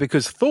obviously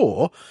because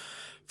Thor,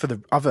 for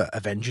the other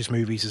Avengers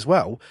movies as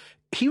well,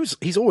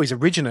 he's always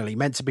originally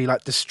meant to be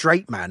like the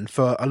straight man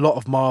for a lot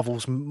of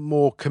Marvel's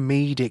more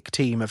comedic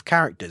team of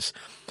characters.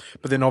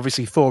 But then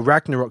obviously Thor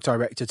Ragnarok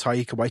director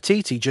Taika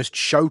Waititi just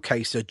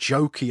showcased a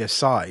jokier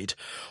side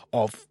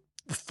of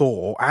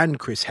Thor and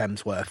Chris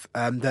Hemsworth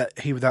that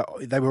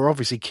they were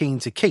obviously keen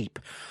to keep.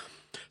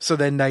 So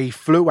then they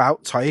flew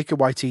Taika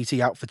Waititi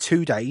out for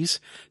 2 days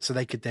so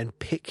they could then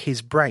pick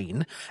his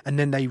brain, and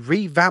then they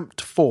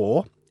revamped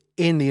Thor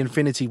in the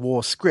Infinity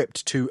War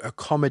script to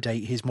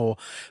accommodate his more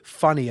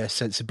funnier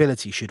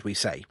sensibility, should we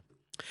say.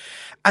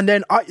 And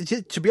then,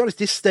 to be honest,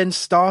 this then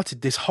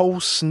started this whole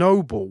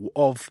snowball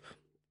of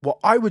what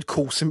I would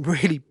call some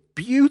really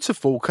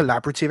beautiful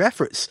collaborative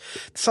efforts.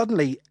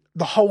 Suddenly,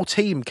 the whole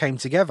team came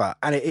together,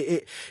 and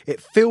it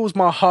fills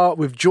my heart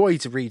with joy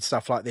to read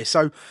stuff like this.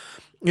 So,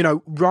 you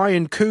know,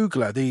 Ryan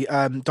Coogler, the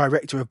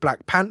director of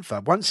Black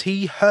Panther, once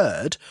he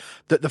heard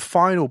that the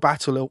final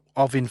battle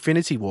of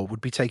Infinity War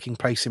would be taking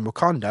place in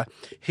Wakanda,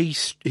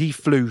 he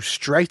flew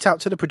straight out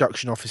to the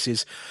production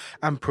offices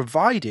and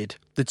provided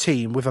the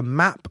team with a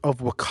map of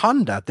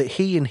Wakanda that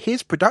he and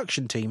his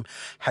production team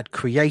had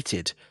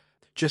created,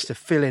 just to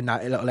fill in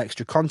that little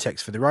extra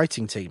context for the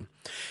writing team.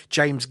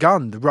 James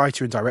Gunn, the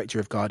writer and director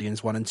of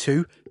Guardians 1 and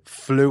 2,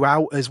 flew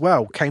out as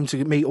well, came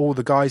to meet all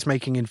the guys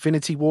making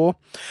Infinity War.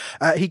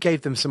 He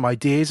gave them some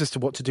ideas as to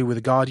what to do with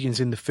the Guardians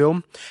in the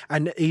film,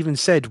 and even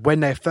said when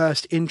they're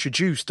first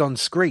introduced on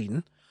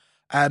screen,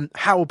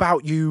 how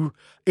about you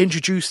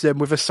introduce them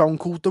with a song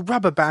called The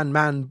Rubber Band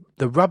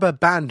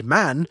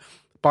Man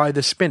by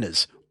the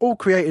Spinners. All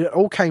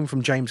came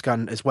from James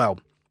Gunn as well.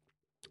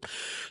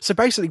 So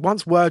basically,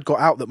 once word got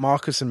out that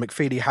Marcus and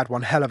McFeely had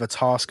one hell of a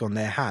task on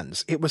their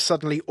hands, it was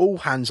suddenly all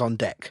hands on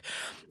deck,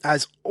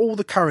 as all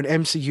the current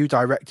MCU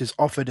directors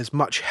offered as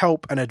much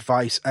help and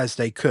advice as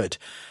they could.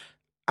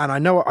 And I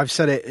know I've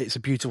said it's a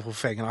beautiful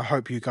thing, and I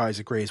hope you guys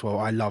agree as well.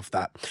 I love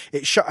that.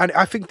 And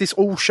I think this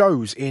all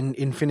shows in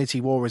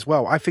Infinity War as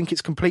well. I think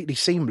it's completely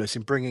seamless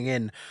in bringing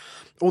in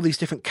all these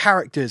different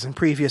characters and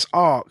previous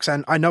arcs.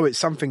 And I know it's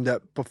something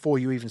that before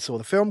you even saw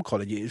the film,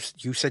 Colin, you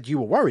said you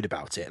were worried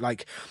about it,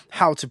 like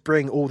how to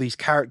bring all these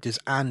characters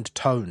and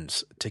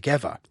tones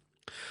together.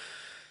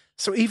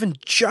 So even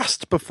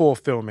just before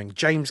filming,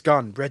 James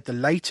Gunn read the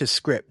latest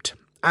script,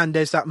 and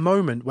there's that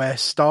moment where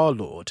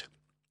Star-Lord,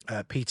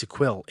 Peter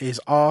Quill, is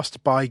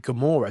asked by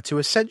Gamora to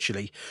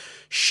essentially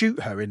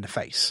shoot her in the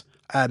face,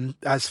 as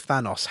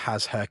Thanos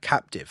has her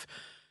captive.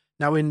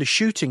 Now, in the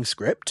shooting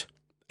script,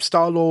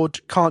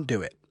 Star-Lord can't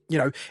do it. You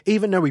know,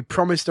 even though he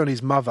promised on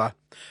his mother,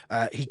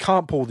 he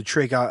can't pull the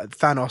trigger.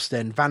 Thanos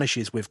then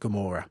vanishes with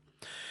Gamora.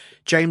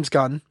 James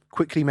Gunn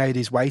quickly made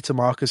his way to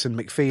Marcus and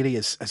McFeely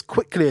as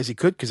quickly as he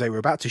could, because they were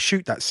about to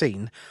shoot that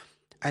scene,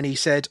 and he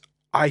said,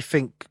 I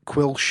think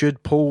Quill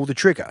should pull the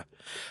trigger.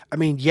 I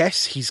mean,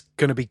 yes, he's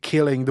going to be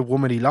killing the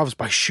woman he loves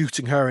by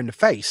shooting her in the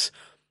face,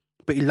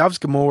 but he loves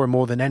Gamora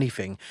more than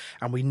anything,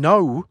 and we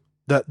know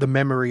that the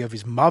memory of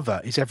his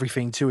mother is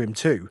everything to him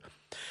too.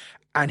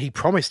 And he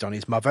promised on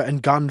his mother,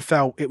 and Gunn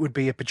felt it would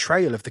be a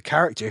betrayal of the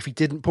character if he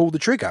didn't pull the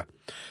trigger.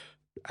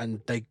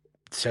 And they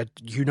said,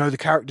 you know the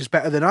characters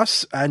better than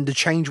us, and the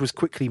change was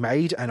quickly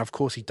made. And of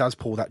course he does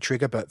pull that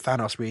trigger, but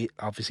Thanos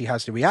obviously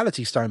has the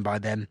Reality Stone by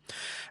then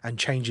and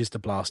changes the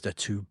blaster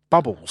to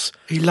Bubbles.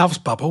 He loves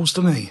Bubbles,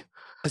 doesn't he?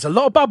 There's a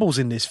lot of Bubbles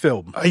in this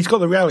film. He's got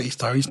the Reality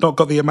Stone. He's not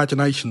got the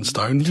Imagination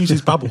Stone. He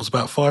uses Bubbles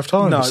about 5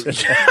 times. No,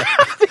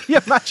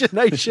 the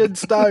Imagination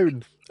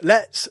Stone.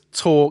 Let's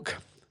talk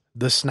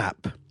the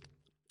snap.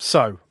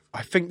 So,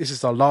 I think this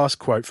is our last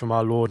quote from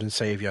our Lord and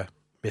Saviour,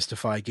 Mr.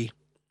 Feige.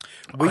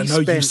 I know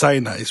you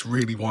saying that is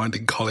really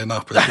winding Colin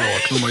up as well. I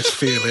can almost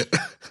feel it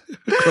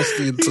across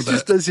the internet. He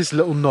just does this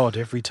little nod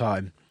every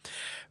time.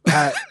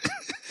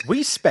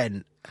 We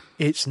spent,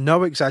 it's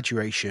no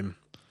exaggeration,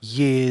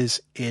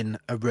 years in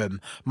a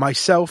room.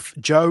 Myself,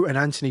 Joe and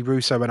Anthony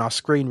Russo and our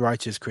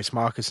screenwriters, Chris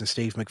Marcus and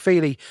Steve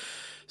McFeely,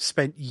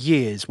 spent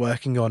years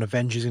working on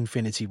Avengers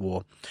Infinity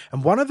War.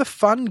 And one of the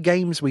fun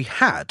games we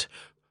had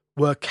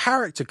were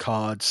character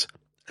cards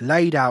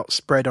laid out,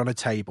 spread on a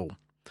table,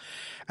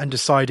 and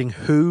deciding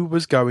who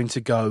was going to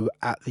go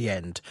at the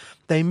end.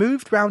 They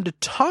moved around a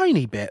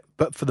tiny bit,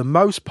 but for the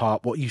most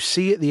part, what you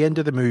see at the end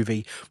of the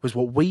movie was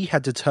what we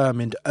had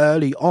determined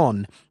early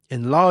on,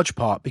 in large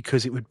part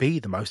because it would be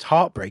the most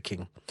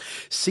heartbreaking.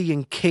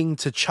 Seeing King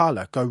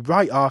T'Challa go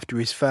right after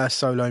his first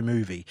solo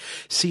movie,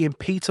 seeing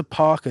Peter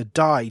Parker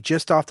die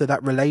just after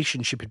that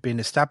relationship had been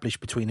established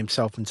between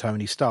himself and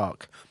Tony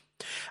Stark.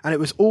 And it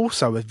was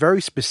also a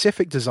very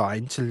specific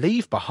design to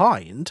leave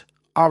behind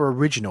our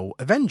original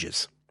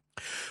Avengers.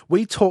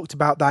 We talked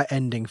about that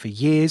ending for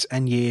years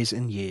and years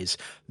and years.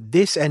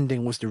 This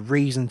ending was the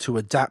reason to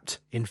adapt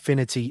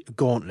Infinity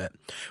Gauntlet.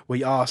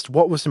 We asked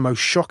what was the most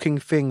shocking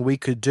thing we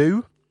could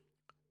do.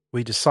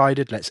 We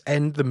decided let's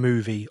end the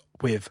movie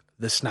with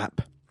the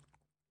snap.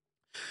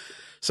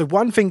 So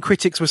one thing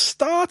critics were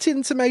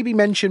starting to maybe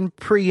mention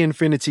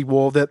pre-Infinity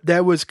War, that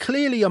there was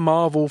clearly a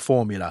Marvel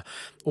formula.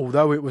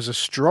 Although it was a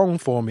strong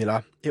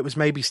formula, it was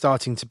maybe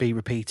starting to be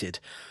repeated.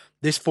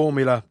 This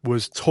formula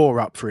was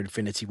tore up for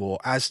Infinity War.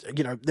 As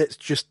you know, let's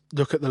just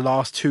look at the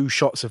last 2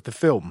 shots of the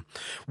film.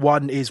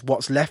 One is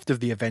what's left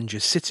of the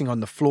Avengers sitting on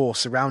the floor,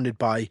 surrounded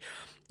by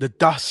the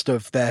dust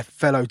of their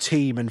fellow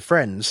team and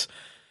friends,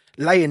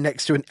 laying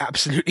next to an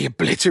absolutely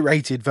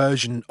obliterated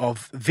version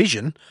of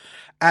Vision,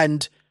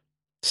 and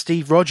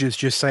Steve Rogers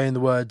just saying the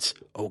words,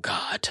 "Oh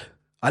God."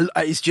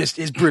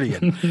 It's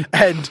brilliant.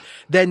 And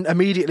then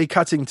immediately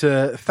cutting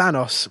to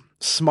Thanos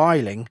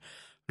smiling,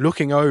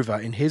 looking over,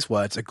 in his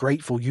words, a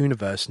grateful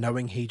universe,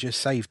 knowing he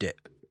just saved it.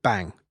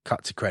 Bang,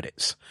 cut to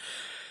credits.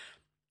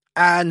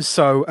 And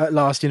so at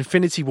last,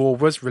 Infinity War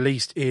was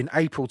released in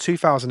April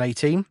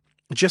 2018.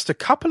 Just a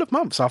couple of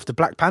months after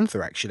Black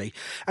Panther, actually.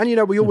 And, you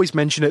know, we always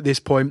mention at this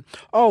point,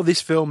 oh,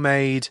 this film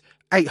made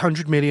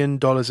 $800 million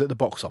at the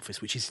box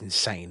office, which is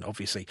insane,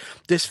 obviously.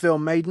 This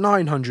film made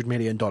 $900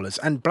 million.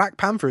 And Black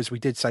Panther, as we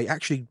did say,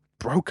 actually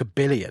broke $1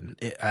 billion.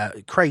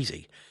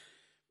 Crazy.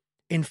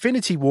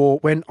 Infinity War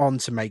went on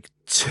to make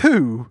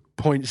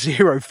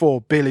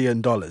 $2.04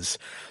 billion.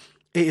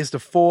 It is the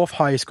 4th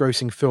highest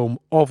grossing film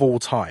of all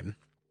time.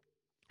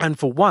 And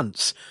for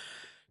once,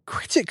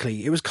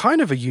 critically, it was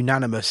kind of a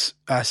unanimous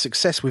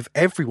success, with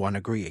everyone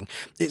agreeing.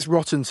 Its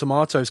Rotten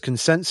Tomatoes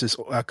consensus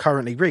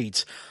currently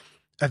reads,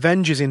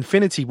 Avengers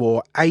Infinity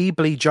War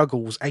ably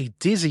juggles a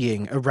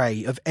dizzying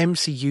array of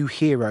MCU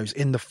heroes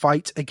in the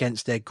fight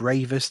against their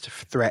gravest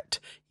threat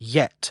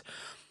yet.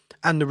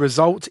 And the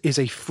result is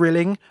a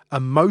thrilling,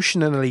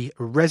 emotionally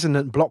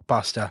resonant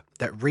blockbuster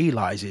that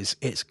realises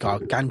its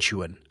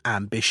gargantuan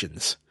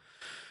ambitions.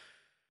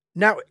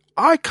 Now,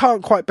 I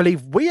can't quite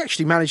believe we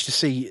actually managed to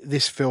see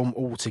this film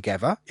all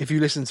together. If you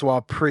listen to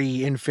our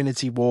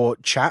pre-Infinity War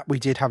chat, we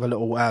did have a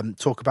little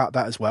talk about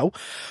that as well.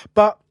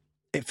 But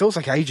it feels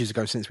like ages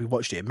ago since we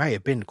watched it. It may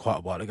have been quite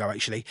a while ago,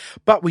 actually.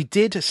 But we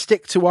did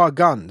stick to our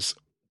guns.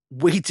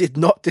 We did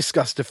not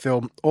discuss the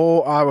film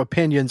or our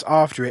opinions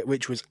after it,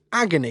 which was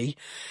agony.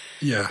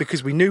 Yeah.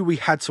 Because we knew we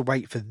had to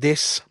wait for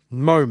this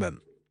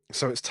moment.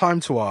 So it's time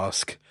to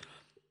ask,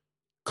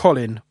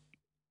 Colin,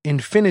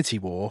 Infinity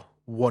War,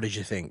 what did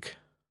you think?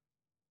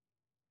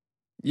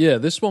 Yeah,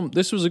 this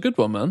was a good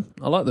one, man.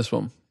 I like this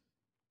one.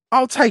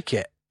 I'll take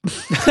it.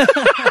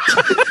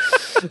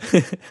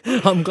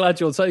 I'm glad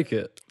you'll take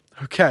it.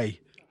 Okay,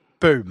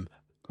 boom.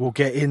 We'll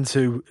get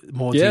into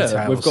more details.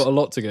 Yeah, we've got a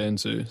lot to get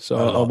into, so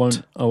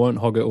I won't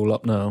hog it all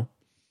up now.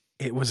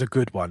 It was a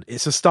good one.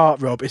 It's a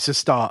start, Rob. It's a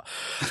start.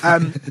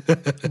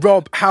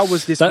 Rob, how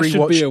was this that rewatch?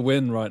 Should be a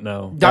win right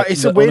now.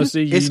 It's a win.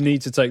 Honestly, you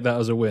need to take that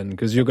as a win,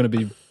 because you're going to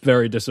be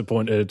very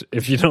disappointed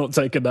if you're not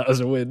taking that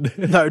as a win.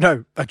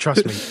 No,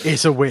 trust me,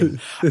 it's a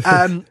win.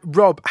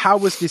 Rob, how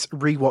was this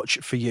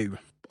rewatch for you?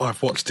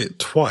 I've watched it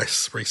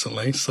twice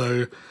recently,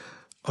 so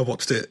I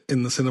watched it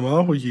in the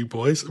cinema with you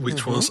boys,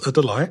 which was a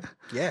delight.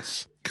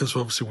 Yes. Because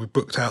obviously we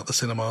booked out the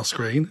cinema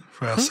screen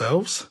for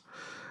ourselves,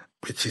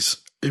 which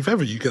is, if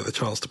ever you get the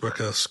chance to book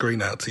a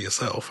screen out to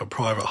yourself, a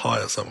private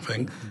hire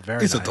something,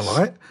 Very is nice. a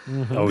delight.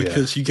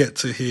 Because you get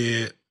to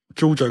hear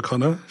George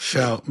O'Connor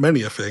shout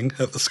many a thing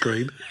at the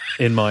screen,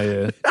 In my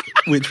ear.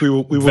 which we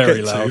will Very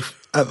get loud. to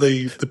at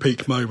the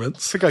peak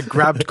moments. I think I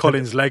grabbed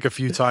Colin's leg a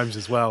few times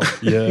as well.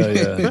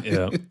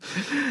 Yeah.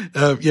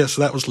 Yeah,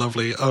 so that was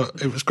lovely.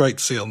 It was great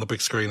to see it on the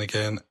big screen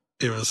again.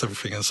 It was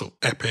everything as sort of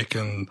epic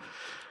and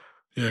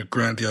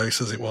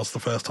grandiose as it was the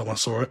first time I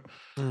saw it.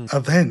 And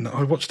then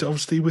I watched it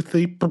obviously with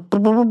the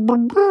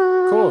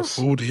course.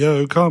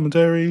 audio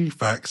commentary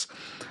facts.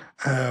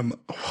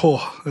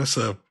 That's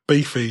a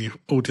beefy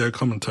audio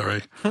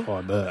commentary. Oh,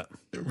 I bet.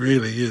 It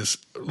really is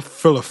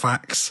full of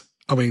facts.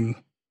 I mean,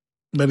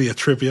 many a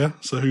trivia,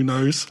 so who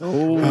knows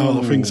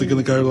how things are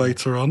going to go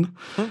later on.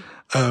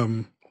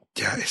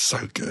 Yeah, it's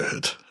so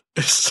good.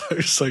 It's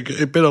so good.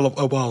 It'd been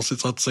a while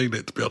since I'd seen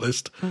it, to be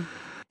honest.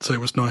 So it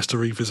was nice to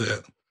revisit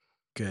it.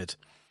 Good.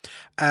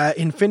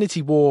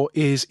 Infinity War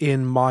is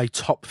in my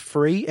top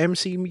 3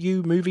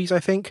 MCU movies, I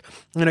think.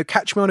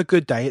 Catch Me on a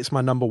Good Day, it's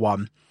my number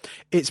 1.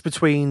 It's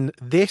between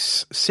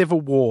this,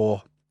 Civil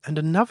War, and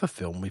another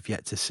film we've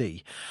yet to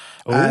see.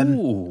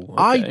 Okay.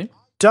 I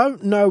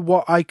don't know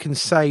what I can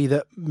say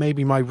that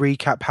maybe my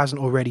recap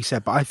hasn't already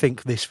said, but I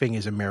think this thing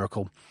is a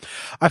miracle.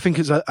 I think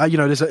it's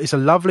it's a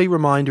lovely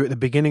reminder at the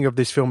beginning of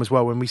this film as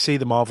well, when we see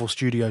the Marvel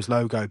Studios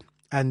logo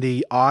and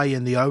the I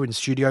and the O in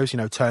studios,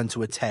 turn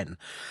to a 10.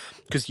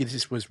 Because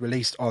this was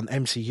released on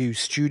MCU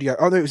Studio.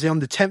 Oh, no, it was on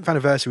the 10th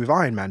anniversary with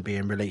Iron Man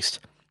being released.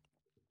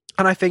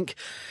 And I think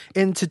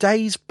in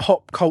today's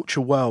pop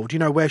culture world,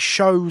 where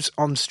shows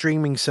on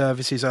streaming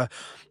services are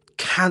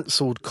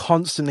cancelled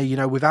constantly,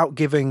 without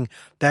giving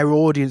their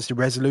audience the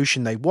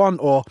resolution they want,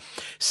 or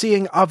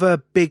seeing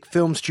other big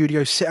film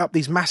studios set up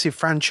these massive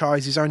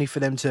franchises only for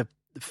them to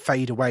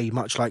fade away,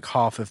 much like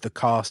half of the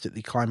cast at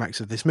the climax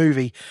of this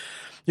movie.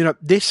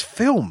 This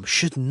film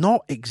should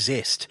not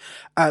exist.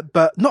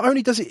 But not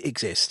only does it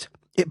exist,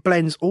 it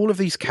blends all of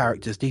these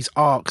characters, these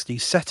arcs,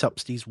 these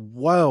setups, these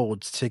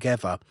worlds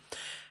together,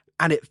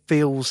 and it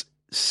feels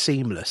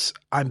seamless.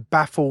 I'm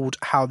baffled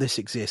how this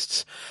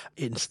exists.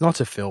 It's not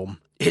a film.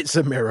 It's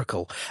a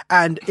miracle.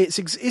 And it's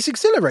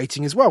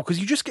exhilarating as well, because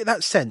you just get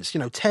that sense,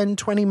 10,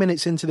 20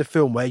 minutes into the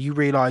film where you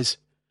realise,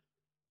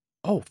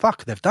 oh,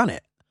 fuck, they've done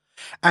it.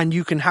 And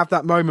you can have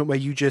that moment where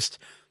you just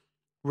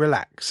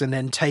relax and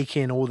then take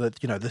in all the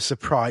the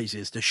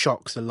surprises, the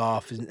shocks, the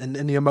laughs, and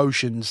the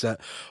emotions that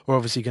are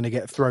obviously going to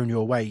get thrown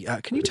your way.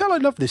 Can you tell I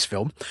love this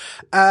film?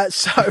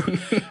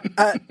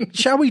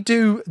 Shall we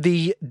do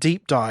the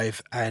deep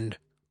dive? And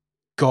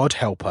God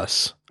help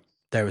us,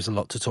 there is a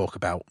lot to talk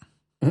about.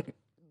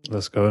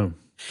 Let's go.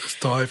 Let's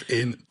dive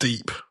in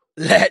deep.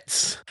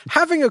 Let's.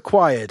 Having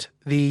acquired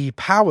the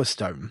Power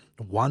Stone,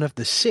 one of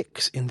the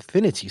 6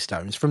 Infinity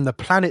Stones from the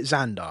planet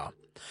Xandar,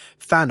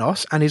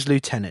 Thanos and his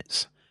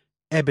lieutenants,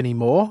 Ebony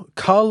Maw,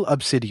 Cull,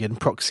 Obsidian,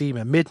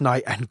 Proxima,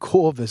 Midnight, and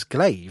Corvus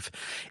Glaive,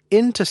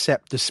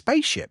 intercept the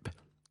spaceship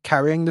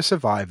carrying the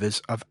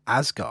survivors of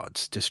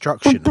Asgard's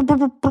destruction.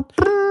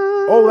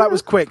 Oh, that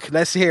was quick.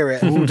 Let's hear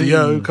it.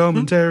 Audio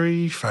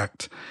commentary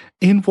fact.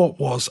 In what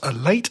was a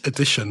late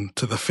addition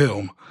to the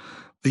film,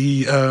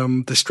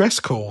 the distress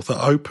call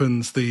that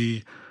opens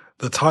the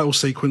title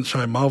sequence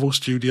showing Marvel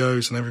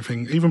Studios and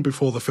everything, even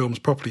before the film's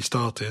properly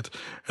started,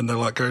 and they're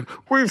like going,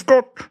 "We've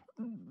got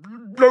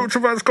loads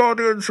of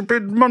Asgardians have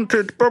been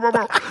munted, blah, blah,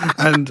 blah."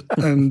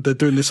 and they're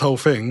doing this whole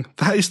thing.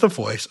 That is the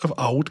voice of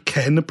old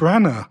Ken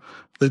Branagh,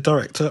 the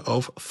director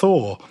of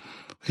Thor.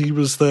 He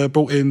was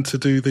brought in to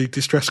do the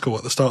distress call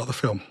at the start of the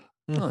film.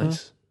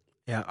 Nice.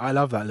 Yeah, I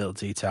love that little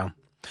detail.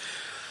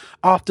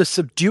 After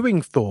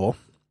subduing Thor,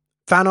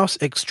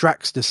 Thanos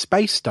extracts the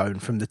Space Stone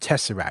from the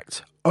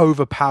Tesseract,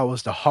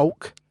 overpowers the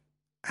Hulk,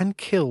 and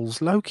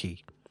kills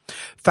Loki.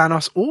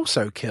 Thanos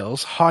also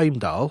kills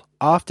Heimdall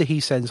after he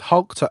sends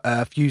Hulk to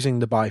Earth using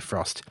the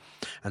Bifrost,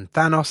 and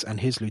Thanos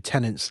and his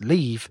lieutenants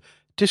leave,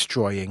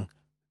 destroying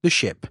the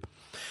ship.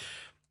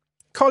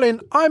 Colin,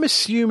 I'm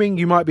assuming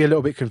you might be a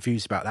little bit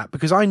confused about that,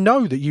 because I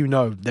know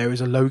that there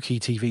is a Loki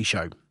TV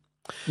show.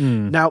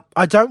 Now,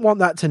 I don't want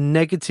that to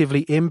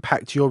negatively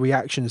impact your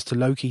reactions to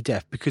Loki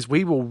death, because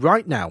we will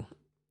right now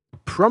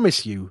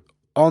promise you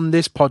on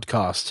this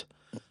podcast,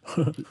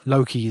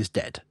 Loki is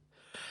dead.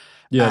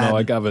 Yeah, no,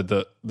 I gathered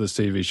that the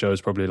TV show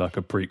is probably like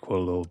a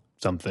prequel or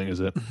something, is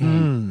it?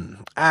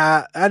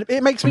 And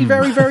it makes me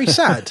very, very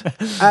sad.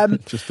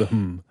 Just a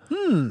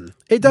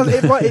It does.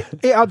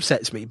 It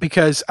upsets me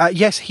because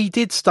yes, he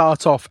did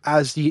start off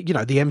as the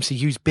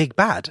MCU's big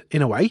bad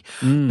in a way,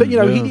 but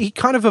he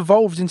kind of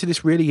evolved into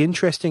this really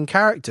interesting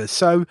character.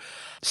 So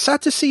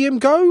sad to see him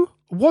go.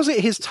 Was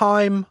it his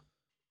time,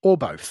 or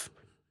both?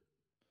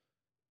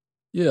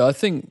 Yeah, I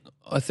think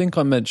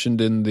I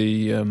mentioned in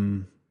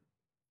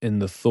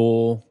the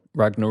Thor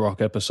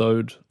Ragnarok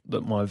episode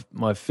that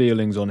my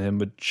feelings on him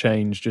would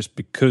change just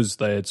because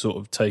they had sort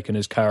of taken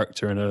his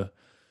character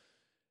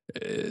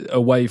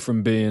away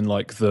from being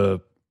like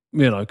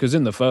because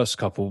in the first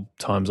couple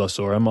times I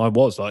saw him, I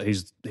was like,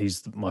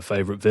 he's my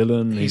favorite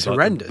villain. He's like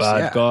horrendous, the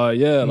bad guy.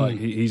 Yeah, like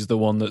he's the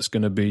one that's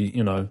going to be,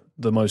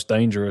 the most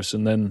dangerous.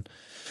 And then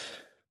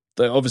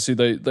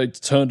they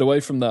turned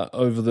away from that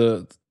over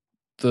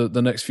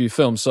the next few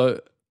films. So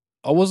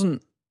I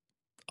wasn't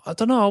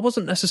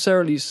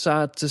necessarily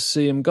sad to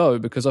see him go,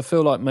 because I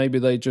feel like maybe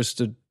they just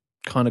had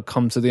kind of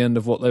come to the end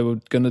of what they were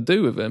going to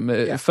do with him.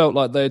 It felt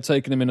like they had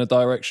taken him in a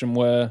direction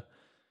where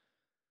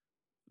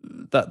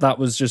that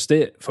was just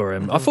it for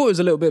him. I thought it was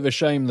a little bit of a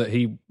shame that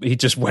he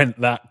just went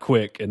that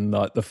quick in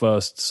like the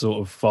first sort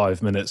of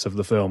 5 minutes of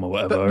the film or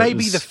whatever. But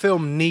maybe the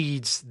film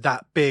needs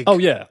that big. Oh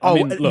yeah, I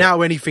mean, look,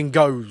 now anything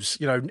goes.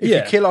 You know, if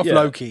you kill off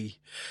Loki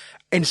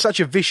in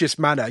such a vicious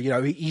manner, you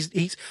know,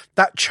 he's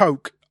that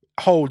choke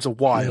holds a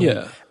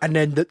while, and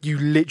then you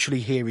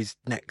literally hear his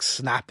neck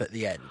snap at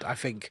the end. I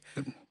think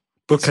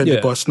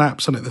bookended by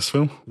snaps, isn't it? This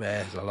film.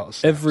 Yeah, there's a lot of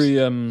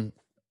snaps.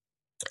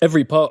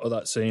 Every part of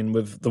that scene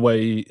with the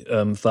way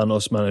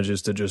Thanos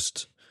manages to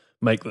just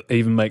make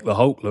the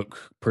Hulk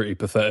look pretty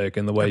pathetic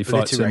in the way he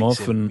fights him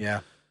off, and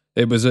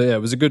it was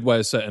a good way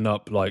of setting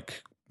up,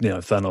 like, you know,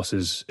 Thanos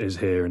is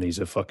here and he's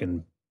a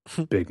fucking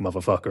big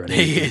motherfucker and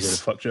he's going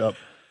to fuck you up.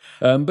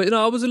 But you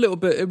know,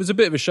 it was a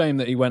bit of a shame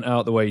that he went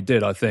out the way he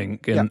did. I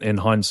think in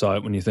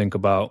hindsight, when you think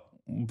about,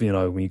 you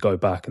know, when you go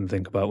back and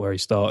think about where he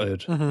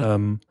started,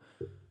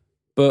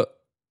 but.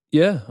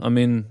 Yeah, I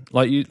mean,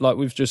 like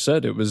we've just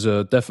said, it was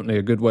definitely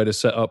a good way to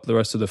set up the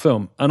rest of the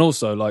film. And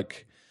also,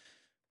 like,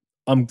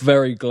 I'm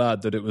very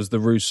glad that it was the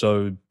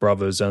Russo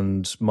brothers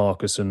and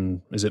Marcus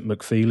and, is it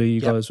McFeely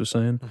you guys were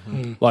saying?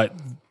 Like,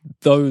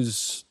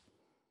 those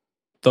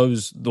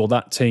or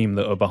that team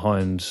that are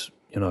behind,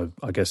 you know,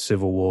 I guess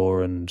Civil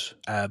War and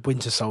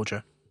Winter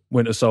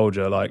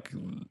Soldier, like,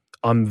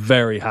 I'm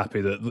very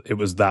happy that it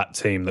was that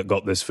team that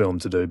got this film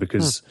to do,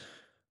 because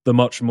the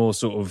much more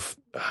sort of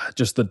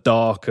just the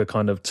darker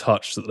kind of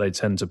touch that they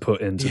tend to put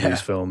into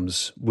these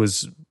films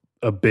was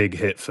a big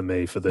hit for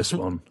me for this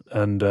one.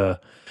 And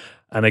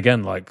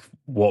again, like,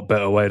 what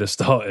better way to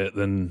start it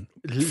than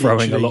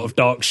throwing a lot of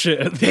dark shit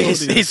at the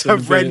audience? It's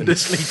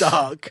horrendously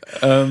dark.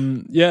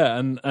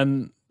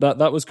 And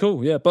that was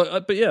cool. Yeah,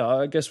 but yeah,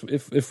 I guess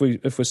if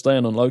we're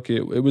staying on Loki,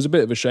 it was a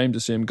bit of a shame to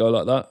see him go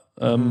like that.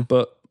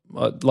 But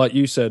like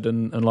you said,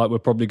 and like we're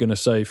probably going to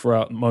say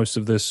throughout most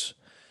of this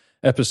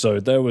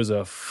episode, there was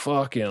a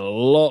fucking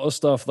lot of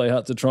stuff they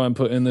had to try and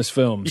put in this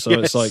film. So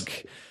it's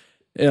like,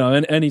 you know,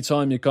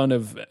 anytime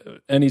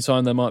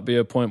there might be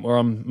a point where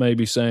I'm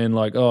maybe saying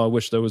like, oh, I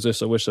wish there was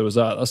this, I wish there was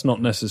that, that's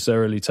not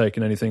necessarily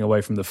taking anything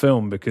away from the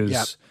film,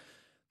 because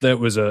it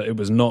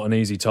was not an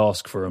easy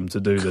task for them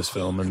to do this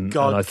film. And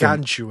I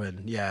think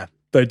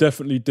they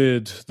definitely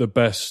did the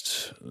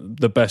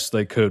best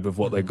they could with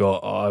what they got,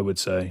 I would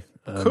say.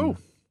 Cool.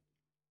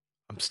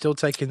 I'm still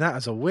taking that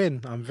as a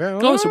win. I'm very.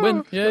 Oh, it's a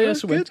win. Yeah,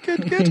 it's a win.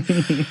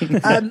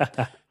 Good.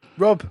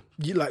 Rob,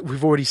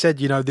 we've already said,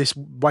 you know, this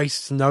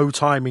wastes no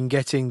time in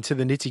getting to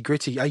the nitty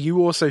gritty. Are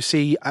you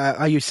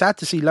sad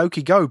to see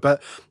Loki go?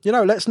 But, you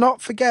know, let's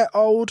not forget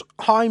old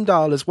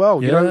Heimdall as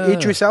well. You know,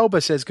 Idris Elba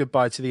says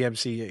goodbye to the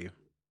MCU.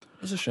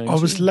 It's a shame. I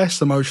was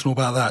less emotional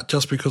about that,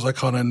 just because I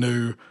kind of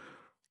knew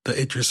that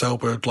Idris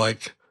Elba had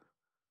like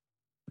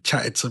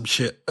chatted some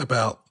shit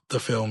about the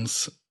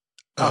films.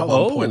 At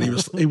one point,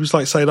 he was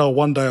like saying, "Oh,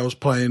 one day I was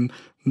playing,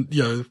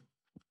 you know,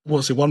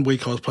 one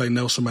week I was playing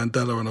Nelson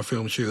Mandela on a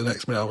film shoot. The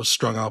next minute I was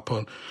strung up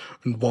on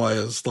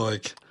wires,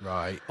 like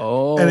right.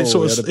 Oh, and it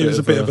was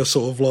a bit of a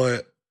sort of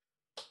like,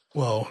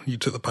 well, you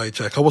took the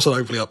paycheck. I wasn't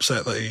overly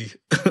upset that he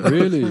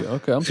really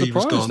okay. I'm he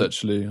was surprised gone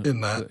actually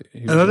in that,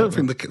 and I don't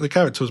think the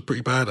character was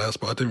pretty badass,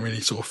 but I didn't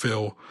really sort of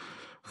feel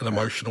an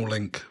emotional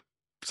link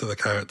to the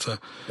character.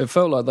 It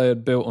felt like they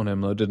had built on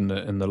him though, didn't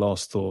it? In the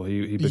last Thor,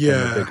 he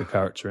became a bigger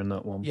character in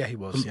that one. Yeah, he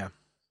was. Yeah,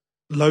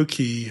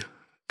 Loki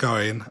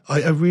going.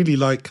 I really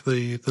like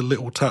the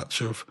little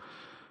touch of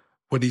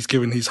when he's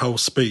giving his whole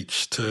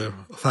speech to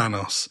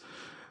Thanos,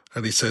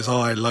 and he says,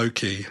 "I,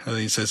 Loki," and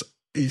he says,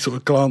 he sort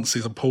of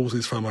glances and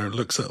pauses for a moment,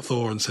 looks at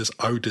Thor and says,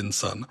 "Odin's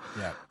son."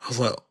 Yeah, I was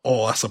like,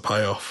 "Oh, that's a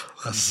payoff.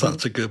 That's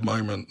such a good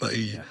moment that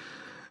he." Yeah.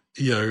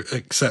 You know,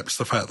 accepts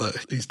the fact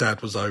that his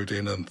dad was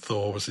Odin and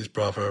Thor was his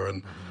brother,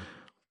 and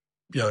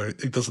you know,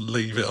 he doesn't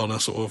leave it on a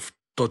sort of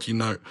dodgy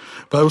note.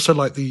 But I also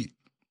like the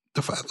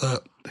fact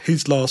that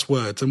his last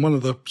words, and one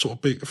of the sort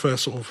of big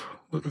first sort of,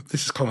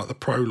 this is kind of like the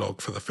prologue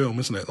for the film,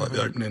 isn't it? Like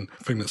the opening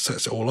thing that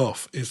sets it all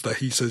off is that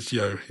he says, you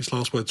know, his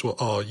last words were,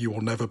 "Oh, you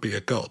will never be a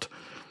god,"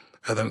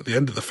 and then at the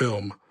end of the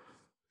film,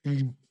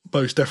 he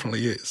most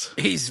definitely is.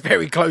 He's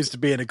very close to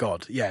being a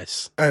god,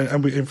 yes.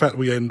 And we, in fact,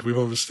 we end with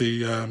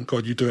obviously,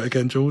 God, you do it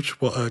again, George,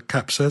 what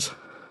Cap says.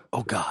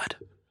 Oh, God.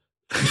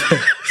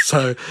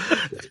 So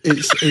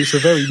it's a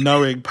very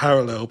knowing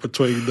parallel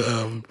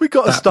between we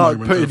got to start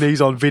putting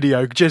these on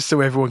video just so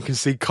everyone can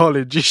see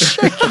Colin just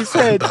shake his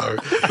head. No,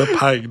 the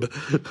pain.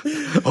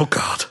 Oh,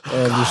 God.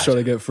 I'm just trying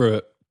to get through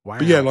it. Wow.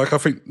 But yeah, like I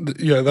think,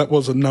 you know, that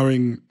was a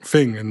knowing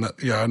thing, and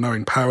that, yeah, a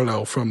knowing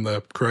parallel from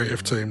the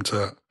creative team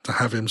to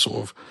have him sort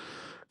of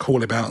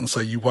call him out and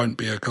say, "You won't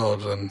be a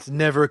god." And it's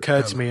never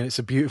occurred to me, and it's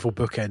a beautiful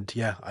bookend.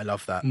 Yeah, I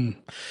love that.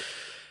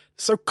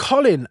 So,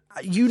 Colin,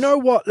 you know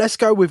what? Let's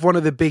go with one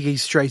of the biggies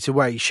straight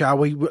away, shall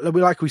we?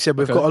 Like we said,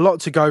 we've got a lot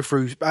to go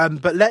through,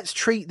 but let's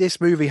treat this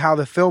movie how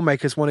the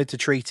filmmakers wanted to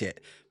treat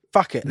it.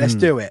 Fuck it, let's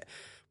do it.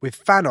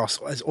 with Thanos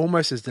as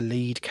almost as the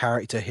lead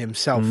character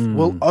himself.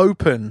 We'll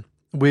open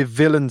with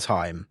villain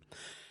time.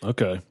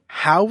 Okay.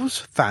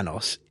 How's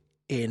Thanos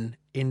in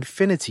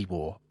Infinity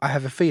War? I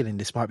have a feeling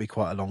this might be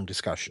quite a long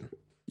discussion.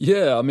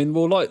 Yeah, I mean,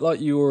 well, like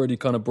you already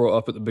kind of brought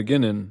up at the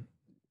beginning,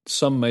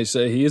 some may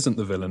say he isn't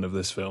the villain of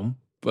this film,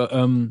 but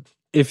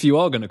if you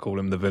are going to call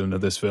him the villain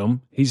of this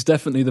film, he's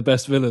definitely the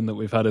best villain that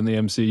we've had in the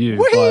MCU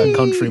by a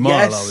country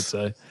mile, yes. I would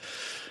say.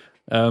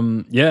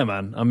 Yeah,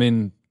 man. I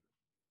mean,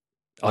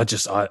 I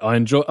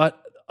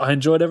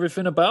enjoyed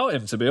everything about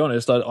him, to be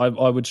honest. I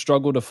would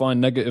struggle to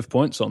find negative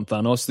points on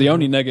Thanos. The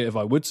only negative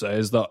I would say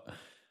is that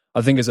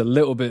I think it's a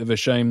little bit of a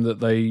shame that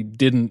they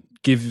didn't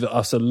give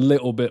us a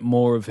little bit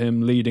more of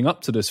him leading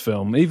up to this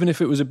film, even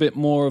if it was a bit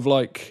more of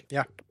like,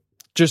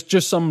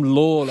 just some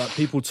lore, like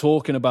people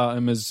talking about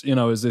him as, you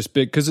know, as this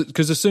big,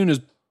 because as soon as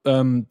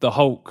the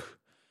Hulk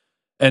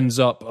ends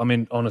up, I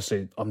mean,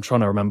 honestly, I'm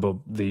trying to remember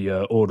the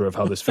order of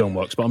how this film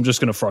works, but I'm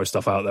just going to throw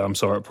stuff out there. I'm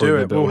sorry, it'll probably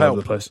be a bit all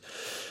over the place.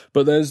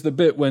 But there's the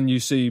bit when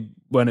you see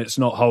when it's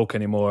not Hulk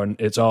anymore and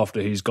it's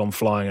after he's gone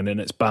flying and then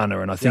it's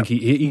Banner, and I think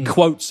he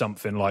quotes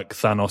something like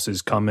Thanos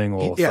is coming,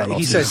 or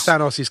he says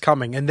Thanos is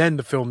coming, and then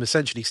the film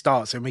essentially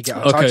starts and we get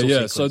a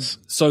title sequence.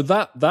 So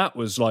that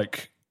was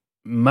like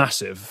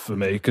massive for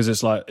me, because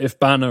it's like if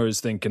Banner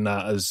is thinking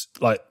that, as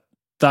like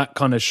that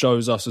kind of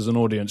shows us as an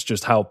audience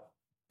just how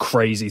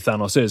crazy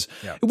Thanos is.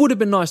 It would have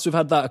been nice to have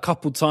had that a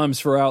couple times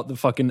throughout the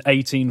fucking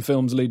 18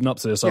 films leading up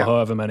to this, or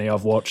however many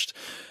I've watched.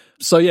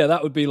 So yeah,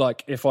 that would be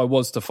like, if I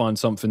was to find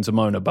something to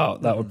moan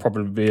about, that would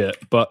probably be it.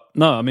 But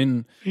no, I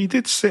mean, he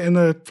did sit in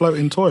a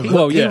floating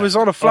toilet. He was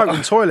on a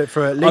floating toilet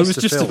for at least. I was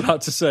just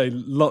about to say,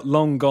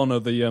 long gone are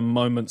the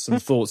moments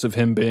and thoughts of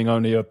him being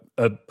only a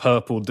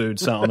purple dude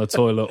sat on a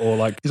toilet, or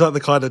like he's like the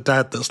kind of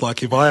dad that's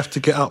like, if I have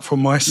to get up from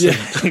my seat,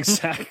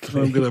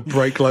 exactly, I'm going to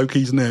break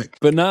Loki's neck.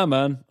 But nah,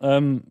 man,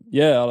 the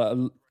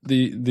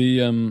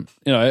you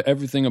know,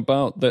 everything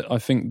about that. I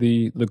think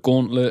the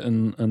gauntlet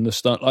and the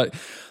stuff, like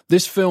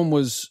this film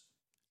was.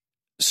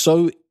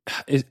 So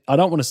I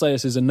don't want to say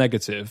this is a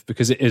negative,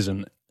 because it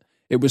isn't.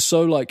 It was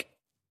so like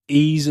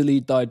easily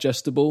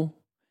digestible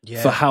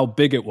for how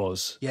big it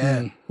was.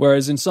 Yeah.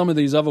 Whereas in some of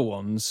these other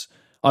ones,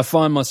 I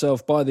find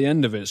myself by the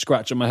end of it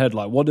scratching my head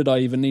like, what did I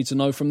even need to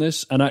know from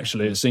this? And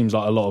actually, it seems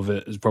like a lot of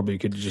it is probably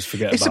could just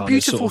forget it's about.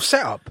 It's a beautiful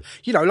setup.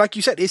 You know, like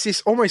you said, it's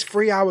this almost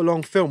 3-hour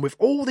long film with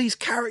all these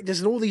characters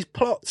and all these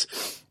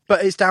plots,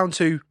 but it's down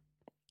to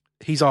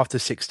he's after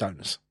 6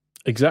 stones.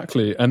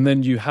 Exactly. And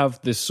then you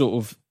have this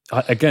sort of,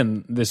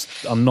 again,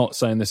 this, I'm not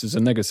saying this is a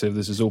negative,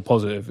 this is all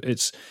positive.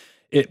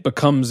 It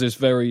becomes this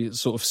very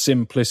sort of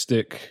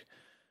simplistic,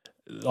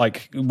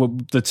 like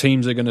the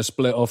teams are going to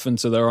split off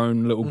into their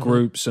own little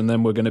groups, and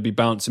then we're going to be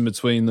bouncing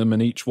between them,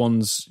 and each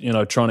one's, you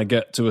know, trying to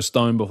get to a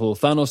stone before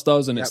Thanos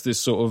does. And it's this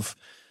sort of,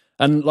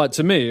 and like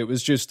to me, it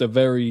was just a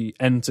very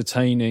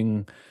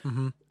entertaining,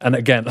 and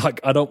again, like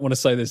I don't want to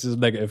say this is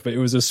negative, but it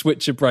was a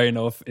switch your brain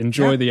off,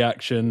 enjoy the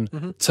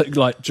action,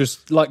 like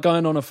just like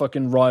going on a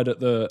fucking ride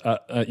at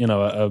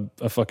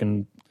a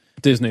fucking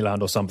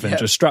Disneyland or something.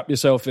 Just strap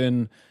yourself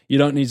in. You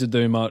don't need to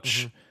do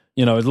much.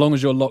 You know, as long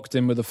as you're locked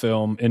in with the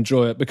film,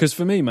 enjoy it. Because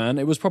for me, man,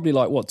 it was probably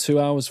like, what, 2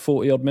 hours,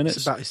 40 odd minutes?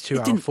 It's about 2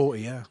 hours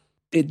 40, yeah.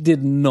 It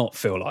did not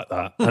feel like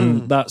that.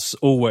 And that's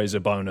always a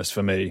bonus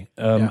for me.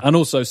 And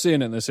also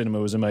seeing it in the cinema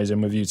was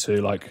amazing with you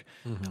two. Like,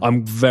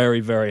 I'm very,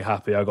 very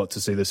happy I got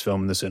to see this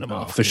film in the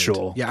cinema, for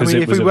sure. Yeah, I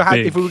mean, if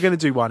we were going to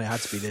do one, it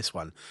had to be this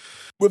one.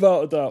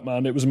 Without a doubt,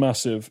 man, it was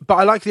massive. But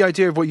I like the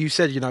idea of what you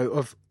said, you know,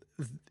 of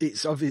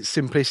its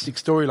simplistic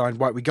storyline.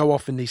 Right, we go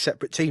off in these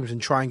separate teams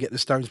and try and get the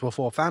stones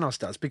before Thanos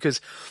does,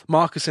 because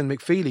Marcus and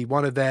McFeely,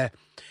 one of their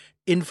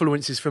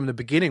influences from the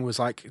beginning was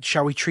like,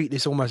 shall we treat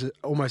this almost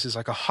as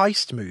like a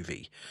heist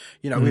movie?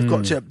 You know, we've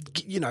got to,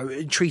 you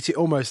know, treat it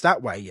almost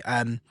that way.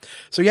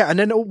 So yeah, and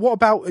then what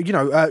about, you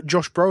know,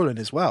 Josh Brolin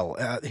as well,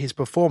 his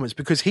performance,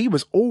 because he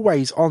was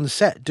always on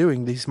set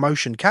doing this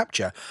motion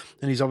capture,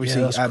 and he's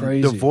obviously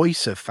the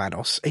voice of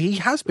Thanos. He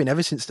has been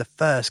ever since the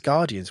first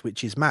Guardians,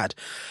 which is mad.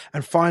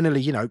 And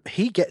finally, you know,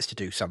 he gets to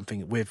do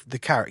something with the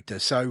character.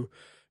 So,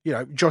 you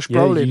know, Josh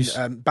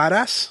Brolin,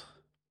 badass.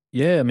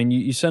 Yeah, I mean,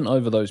 you sent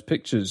over those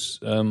pictures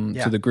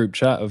to the group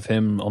chat of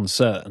him on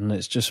set, and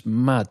it's just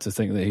mad to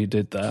think that he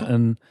did that.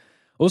 And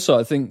also,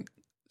 I think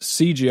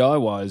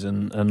CGI-wise,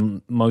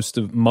 and most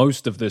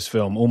of this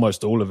film,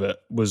 almost all of it,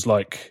 was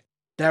like...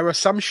 There are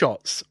some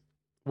shots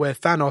where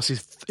Thanos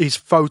is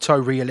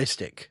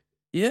photorealistic.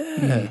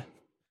 Yeah.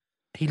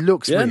 He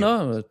looks real.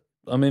 No,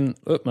 I mean,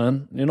 look,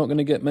 man, you're not going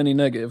to get many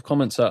negative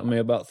comments out of me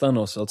about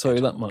Thanos, I'll tell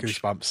you that much.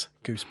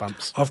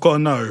 Goosebumps. I've got to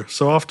know.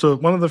 So after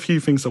one of the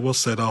few things that was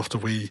said after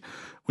we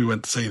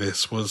went to see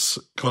this was,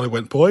 Colin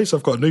went, boys,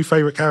 I've got a new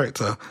favourite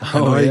character.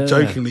 And I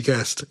jokingly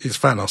guessed it's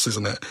Thanos,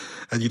 isn't it?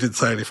 And you didn't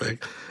say anything.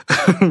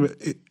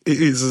 It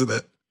is, isn't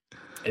it?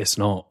 It's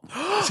not.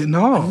 Is it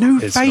not? New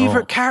It's favourite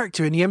not.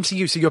 character in the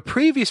MCU. So your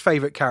previous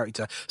favourite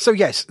character. So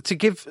yes, to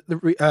give the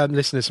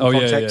listeners some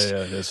context,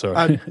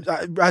 Sorry.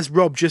 as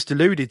Rob just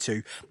alluded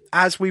to,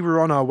 as we were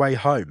on our way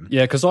home,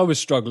 Yeah, because I was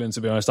struggling,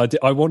 to be honest.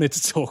 I wanted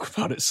to talk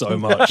about it so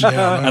much.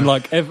 And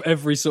like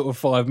every sort of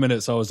 5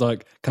 minutes, I was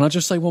like, can I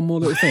just say one more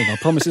little thing? I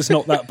promise it's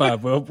not that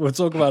bad. We'll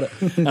talk about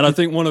it. And I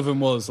think one of them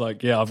was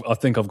like, I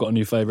think I've got a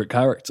new favourite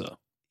character.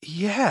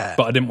 yeah,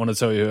 But I didn't want to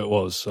tell you who it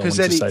was. So I because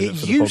wanted then to save it it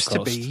for the used podcast.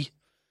 to be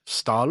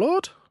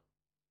Star-Lord.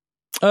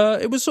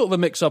 It was sort of a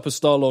mix-up of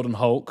Star-Lord and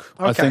Hulk.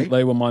 I Okay. think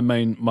they were my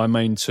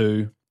main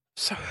two.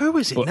 So who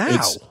is it But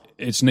now?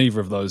 it's neither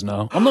of those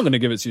now. I'm not going to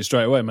give it to you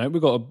straight away, mate.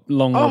 We've got a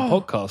long old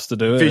podcast to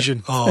do.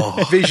 Vision.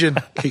 Oh. Vision.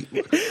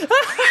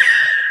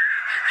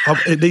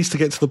 It needs to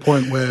get to the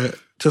point where,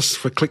 just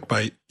for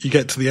clickbait, you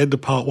get to the end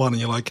of part 1 and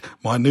you're like,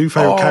 my new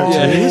favourite character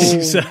yeah. is...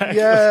 Exactly.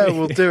 Yeah,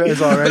 we'll do it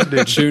as our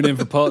ending. Tune in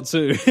for part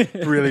 2.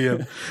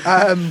 Brilliant.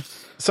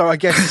 So I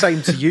guess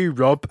same to you,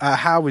 Rob.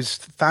 How is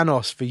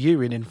Thanos for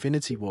you in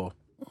Infinity War?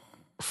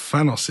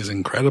 Thanos is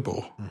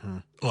incredible.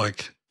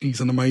 Like,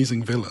 he's an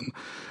amazing villain.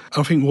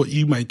 I think what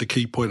you made the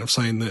key point of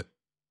saying that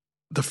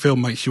the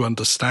film makes you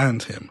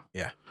understand him.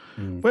 Yeah.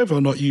 Whether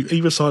or not you,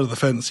 either side of the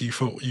fence, you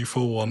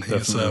fall on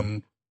his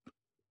Definitely.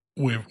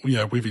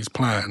 with his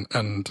plan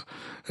and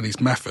his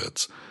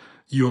methods.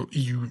 You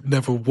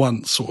never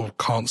once sort of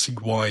can't see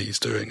why he's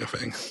doing a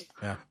thing.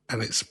 Yeah.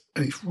 And it's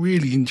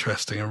really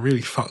interesting and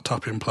really fucked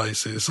up in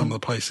places. Some of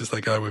the places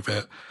they go with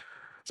it,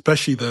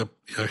 especially the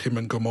him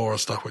and Gamora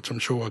stuff, which I'm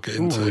sure we'll get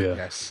into. yeah.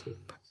 Yes.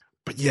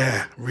 But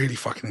yeah, really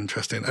fucking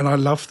interesting. And I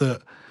love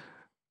that.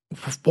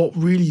 What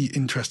really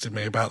interested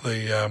me about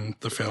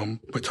the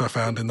film, which I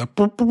found in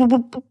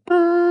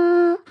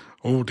the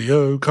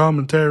audio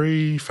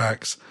commentary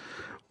facts,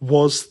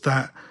 was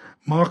that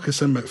Marcus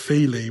and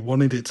McFeely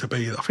wanted it to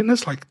be, I think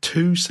there's like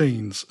 2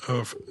 scenes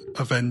of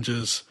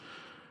Avengers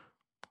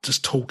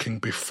just talking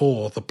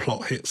before the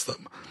plot hits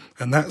them.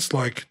 And that's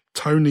like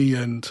Tony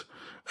and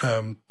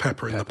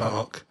Pepper in the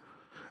park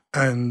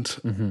and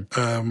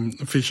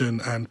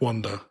Vision and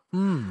Wanda.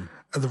 And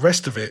the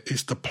rest of it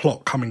is the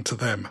plot coming to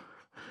them.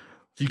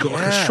 You got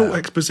like a short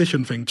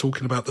exposition thing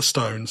talking about the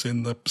stones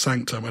in the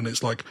sanctum, and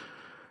it's like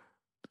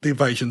the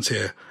invasion's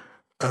here.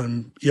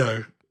 And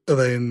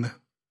then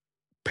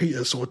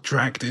Peter's sort of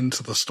dragged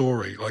into the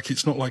story. Like,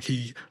 it's not like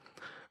he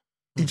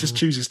just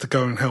chooses to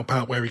go and help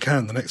out where he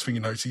can. The next thing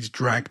you know is he's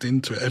dragged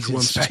into it.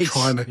 Everyone's just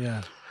trying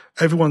to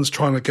everyone's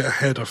trying to get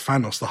ahead of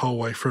Thanos the whole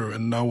way through,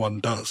 and no one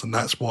does. And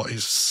that's what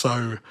is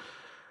so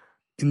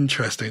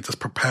interesting. It just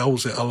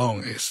propels it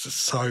along. It's just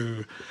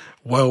so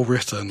well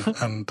written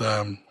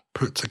and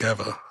put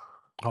together.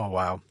 Oh,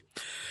 wow.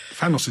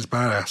 Thanos is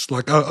badass.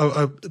 Like,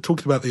 I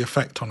talked about the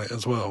effect on it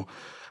as well.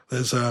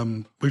 There's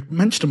we've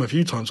mentioned them a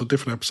few times on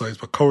different episodes,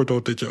 but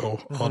Corridor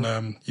Digital on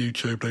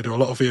YouTube, they do a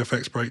lot of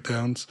VFX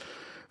breakdowns.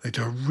 They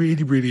do a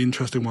really, really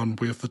interesting one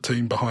with the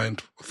team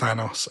behind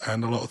Thanos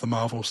and a lot of the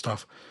Marvel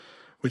stuff,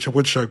 which I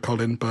would show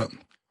Colin, but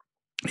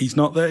he's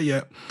not there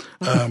yet.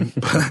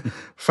 But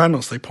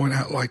Thanos, they point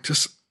out, like,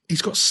 just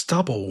he's got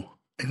stubble,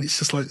 and it's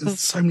just like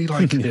there's so many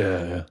like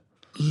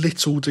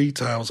little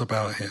details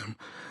about him.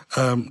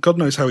 God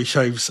knows how he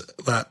shaves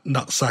that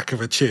nutsack of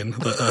a chin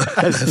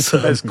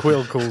that As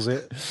Quill calls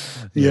it.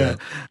 yeah.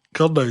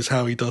 God knows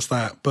how he does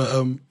that, but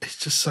it's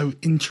just so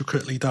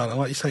intricately done. And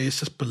like you say, it's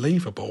just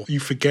believable.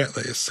 You forget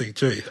that it's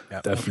CG.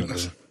 Yeah,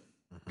 definitely.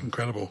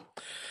 Incredible.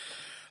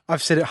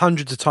 I've said it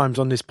hundreds of times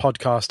on this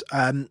podcast,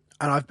 and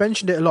I've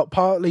mentioned it a lot,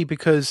 partly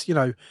because,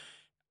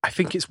 I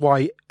think it's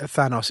why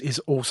Thanos is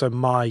also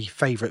my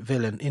favourite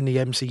villain in the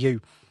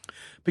MCU,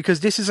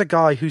 because this is a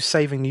guy who's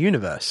saving the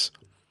universe.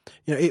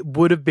 It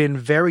would have been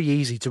very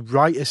easy to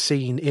write a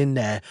scene in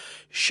there,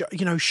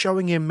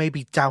 showing him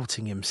maybe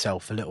doubting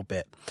himself a little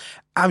bit.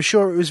 I'm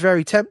sure it was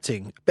very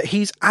tempting, but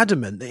he's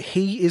adamant that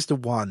he is the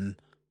one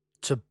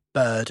to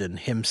burden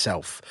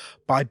himself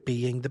by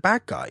being the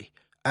bad guy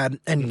and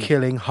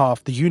killing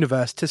half the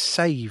universe to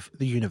save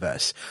the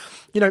universe.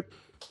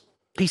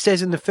 He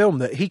says in the film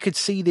that he could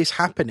see this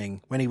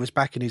happening when he was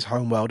back in his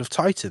home world of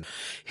Titan.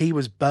 He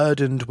was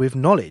burdened with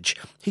knowledge.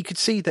 He could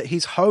see that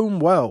his home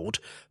world,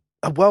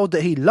 a world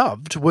that he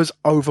loved, was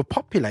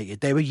overpopulated.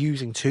 They were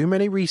using too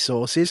many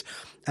resources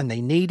and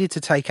they needed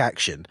to take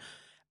action.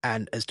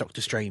 And as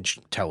Doctor Strange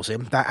tells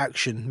him, that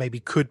action maybe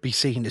could be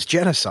seen as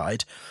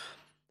genocide.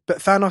 But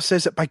Thanos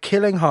says that by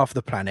killing half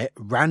the planet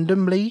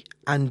randomly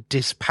and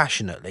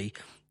dispassionately,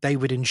 they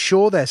would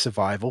ensure their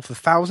survival for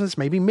thousands,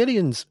 maybe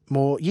millions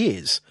more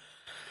years.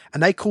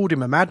 And they called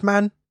him a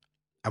madman.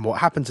 And what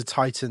happened to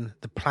Titan?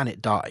 The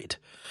planet died.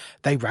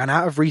 They ran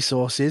out of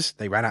resources,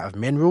 they ran out of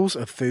minerals,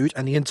 of food,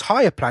 and the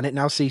entire planet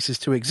now ceases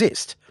to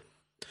exist.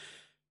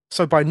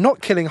 So by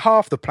not killing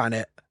half the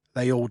planet,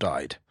 they all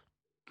died.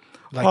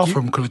 Like Half of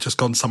them could have just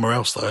gone somewhere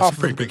else, though. It's a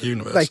pretty big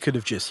universe. They could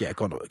have just,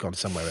 gone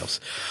somewhere else.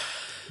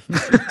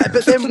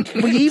 But then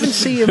we even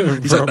see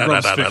him... He's like,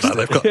 no,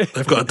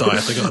 they've got to die.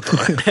 They've got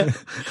to die.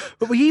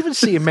 But we even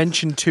see him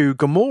mentioned to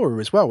Gamora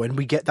as well, when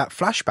we get that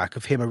flashback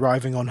of him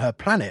arriving on her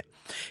planet.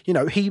 you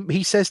know,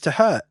 he says to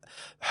her,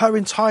 her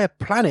entire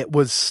planet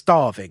was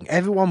starving.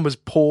 Everyone was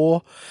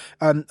poor.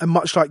 And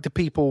much like the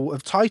people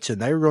of Titan,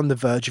 they were on the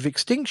verge of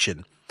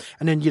extinction.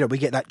 And then, you know, we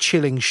get that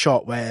chilling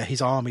shot where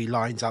his army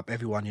lines up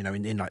everyone, you know,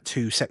 in like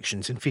two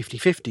sections in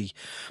 50-50,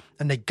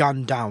 and they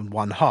gun down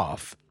one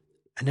half.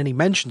 And then he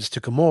mentions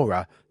to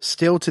Gamora,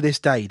 still to this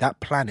day, that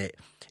planet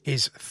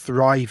is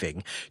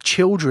thriving.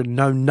 Children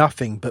know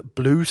nothing but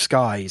blue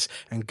skies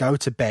and go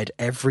to bed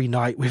every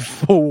night with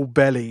full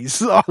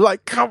bellies. I'm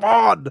like, come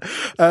on.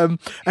 And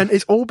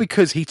it's all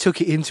because he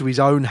took it into his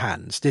own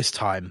hands this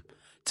time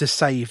to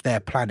save their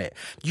planet.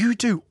 You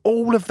do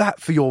all of that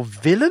for your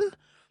villain?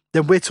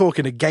 Then we're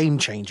talking a game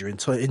changer in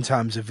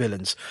terms of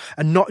villains,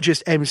 and not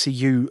just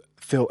MCU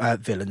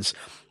villains.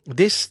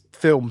 This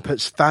film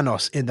puts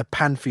Thanos in the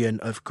pantheon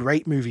of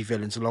great movie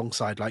villains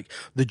alongside like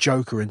the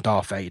Joker and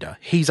Darth Vader.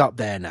 He's up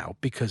there now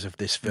because of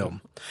this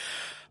film.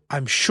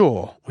 I'm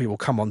sure we will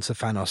come on to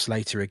Thanos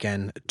later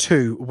again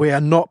too. We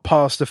are not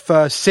past the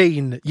first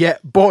scene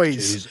yet,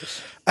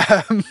 boys.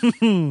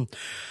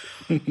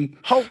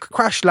 Hulk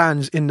crash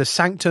lands in the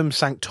Sanctum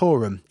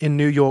Sanctorum in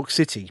New York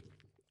City,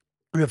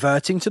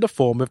 reverting to the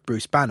form of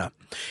Bruce Banner.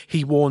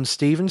 He warns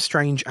Stephen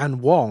Strange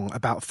and Wong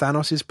about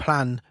Thanos'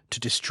 plan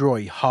to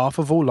destroy half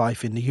of all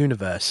life in the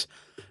universe.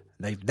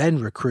 They then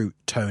recruit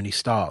Tony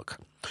Stark.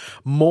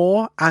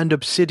 Moore and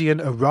Obsidian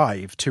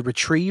arrive to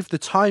retrieve the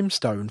Time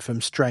Stone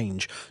from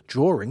Strange,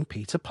 drawing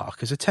Peter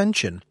Parker's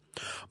attention.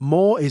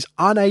 Moore is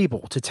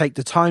unable to take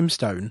the Time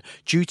Stone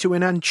due to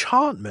an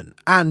enchantment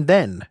and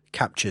then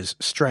captures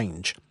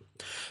Strange.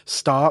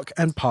 Stark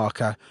and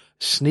Parker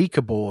sneak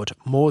aboard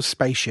Moore's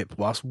spaceship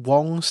whilst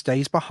Wong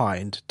stays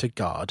behind to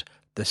guard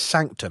the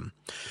Sanctum.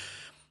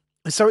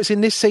 So it's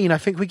in this scene, I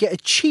think we get a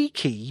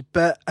cheeky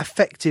but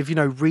effective, you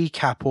know,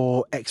 recap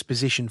or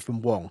exposition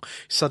from Wong.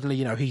 Suddenly,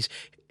 you know, he's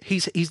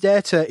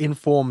there to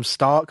inform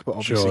Stark, but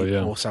obviously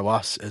also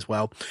us as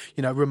well,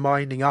 you know,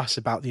 reminding us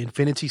about the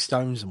Infinity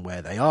Stones and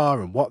where they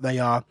are and what they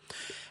are.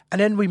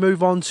 And then we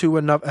move on to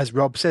another, as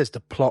Rob says, the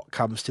plot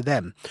comes to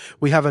them.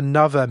 We have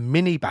another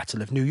mini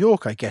battle of New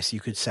York, I guess you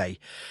could say.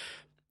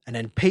 And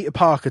then Peter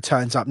Parker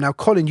turns up. Now,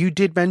 Colin, you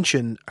did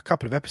mention a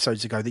couple of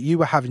episodes ago that you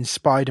were having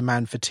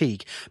Spider-Man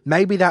fatigue.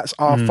 Maybe that's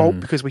our fault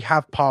because we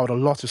have piled a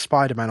lot of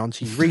Spider-Man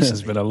onto you recently.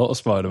 There's been a lot of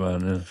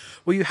Spider-Man, yeah.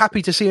 Were you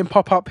happy to see him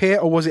pop up here,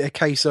 or was it a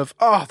case of,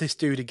 this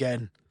dude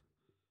again?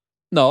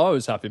 No, I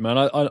was happy, man.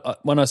 I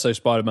when I say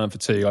Spider-Man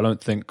fatigue, I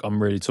don't think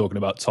I'm really talking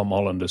about Tom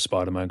Holland as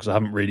Spider-Man because I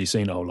haven't really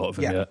seen a whole lot of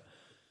him yet.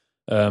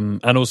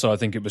 And also, I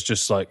think it was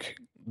just like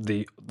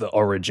the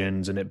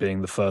origins and it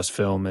being the first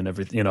film and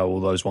everything, you know, all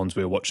those ones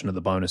we were watching at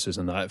the bonuses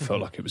and that, it felt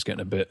like it was getting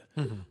a bit.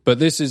 But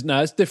this is,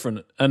 it's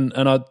different. And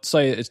I'd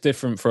say it's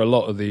different for a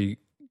lot of the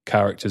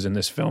characters in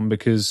this film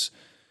because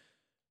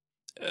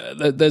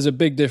there's a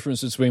big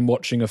difference between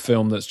watching a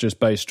film that's just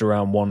based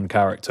around one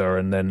character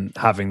and then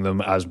having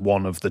them as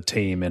one of the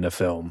team in a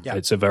film. Yeah.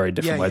 It's a very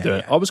different way of doing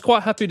it. I was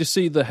quite happy to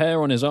see the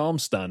hair on his arm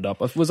stand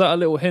up. Was that a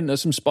little hint at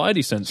some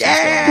Spidey sense?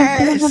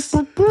 Yes!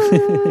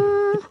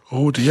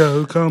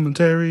 Audio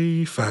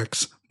commentary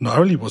facts. Not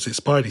only was it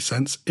Spidey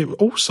sense, it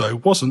also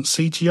wasn't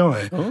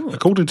CGI. Oh.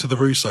 According to the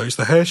Russos,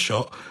 the hair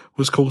shot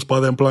was caused by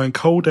them blowing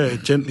cold air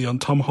gently on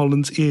Tom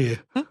Holland's ear.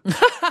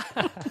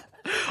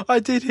 I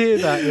did hear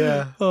that,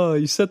 yeah. Oh,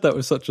 you said that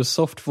with such a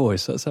soft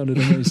voice. That sounded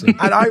amazing.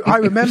 And I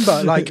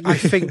remember, like, I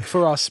think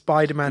for our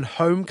Spider-Man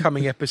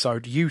Homecoming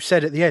episode, you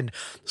said at the end,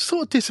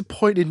 sort of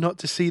disappointed not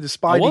to see the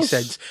Spidey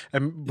sense.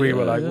 And we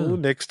were like, oh,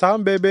 next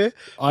time, baby.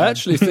 I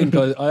actually think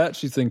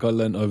I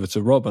leant over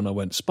to Rob and I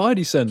went,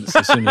 Spidey sense,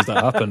 as soon as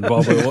that happened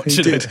while we were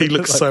watching it. He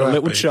looked like so a happy.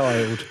 little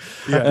child.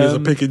 Yeah, he was a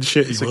pig in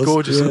shit. It's a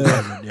gorgeous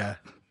moment, yeah.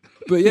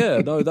 But yeah,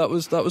 no, that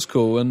was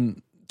cool.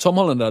 And Tom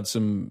Holland had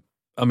some...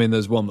 I mean,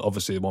 there's one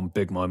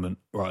big moment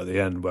right at the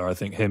end where I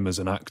think him as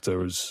an actor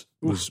was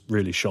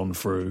really shone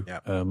through,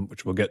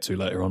 which we'll get to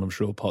later on, I'm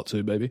sure, part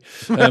 2, baby.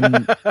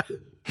 But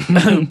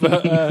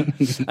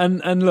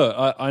and look,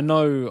 I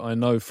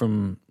know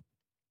from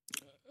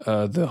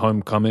the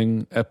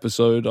Homecoming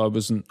episode,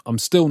 I'm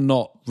still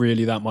not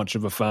really that much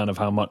of a fan of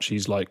how much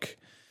he's like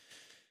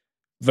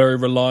very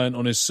reliant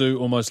on his suit,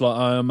 almost like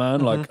Iron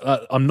Man. Like,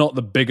 I'm not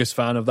the biggest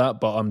fan of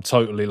that, but I'm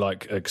totally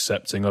like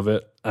accepting of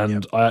it.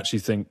 And I actually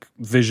think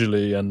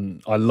visually,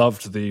 and I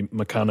loved the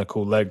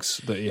mechanical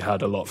legs that he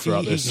had a lot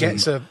throughout this.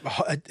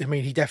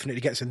 He definitely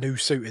gets a new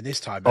suit in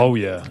this time. Oh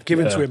yeah,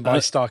 given to him by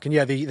Stark, and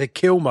the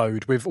kill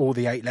mode with all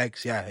the 8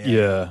 legs.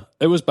 Yeah,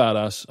 it was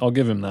badass. I'll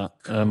give him that.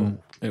 Cool.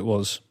 It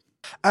was.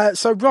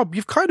 So, Rob,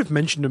 you've kind of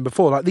mentioned them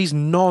before, like these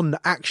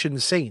non-action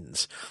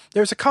scenes.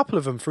 There's a couple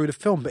of them through the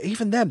film, but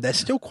even them, they're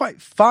still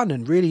quite fun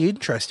and really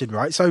interesting,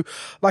 right? So,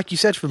 like you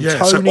said, from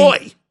Tony... So,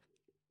 oi!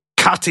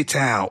 Cut it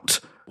out!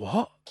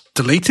 What?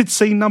 Deleted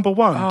scene number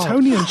 1.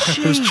 Tony and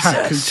Pepper's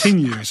chat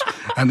continues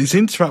and is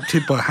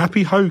interrupted by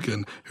Happy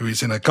Hogan, who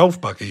is in a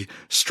golf buggy,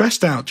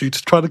 stressed out due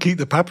to trying to keep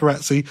the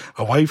paparazzi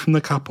away from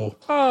the couple.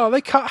 Oh,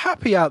 they cut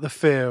Happy out the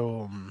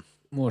film.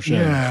 More shame.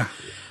 Yeah.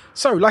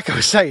 So, like I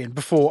was saying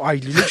before, I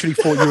literally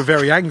thought you were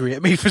very angry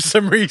at me for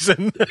some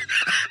reason.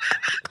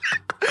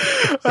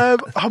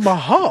 My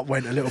heart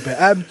went a little bit.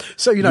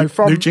 So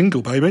from New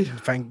jingle, baby.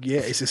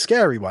 it's a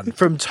scary one.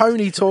 From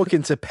Tony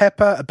talking to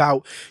Pepper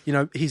about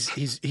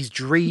his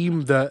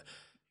dream that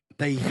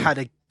they had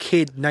a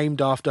kid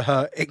named after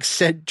her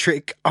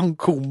eccentric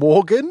Uncle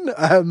Morgan.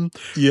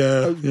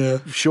 Yeah.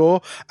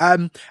 Sure.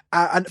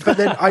 But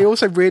then I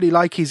also really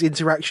like his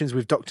interactions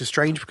with Doctor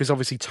Strange, because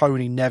obviously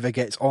Tony never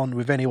gets on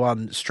with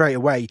anyone straight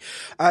away.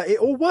 It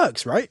all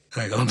works, right?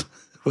 Hang on.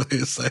 Wait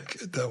a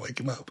second. Don't wake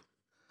him up.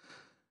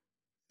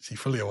 Is he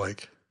fully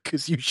awake?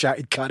 Because you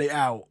shouted, cut it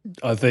out.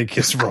 I think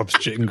it's Rob's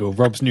jingle.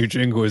 Rob's new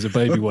jingle is a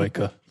baby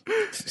waker.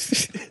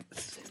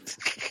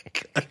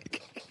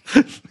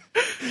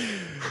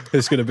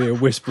 There's going to be a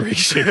whispery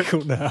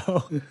jingle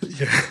now.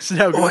 Yeah. So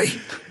now, Oi.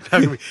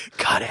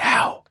 cut it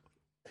out.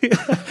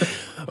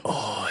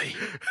 Oi.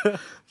 The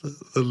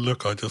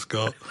look I just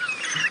got.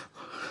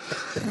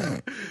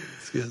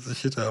 Scares the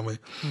shit out of me.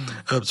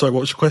 Sorry, what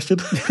was your question?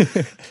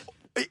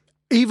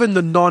 Even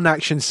the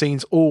non-action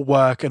scenes all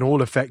work and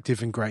all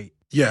effective and great.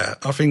 Yeah,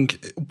 I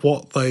think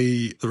what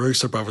the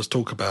Russo brothers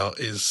talk about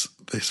is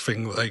this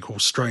thing that they call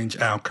strange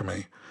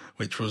alchemy,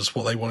 which was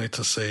what they wanted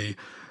to see.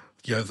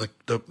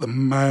 The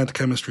mad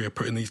chemistry of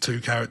putting these two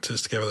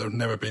characters together that have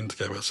never been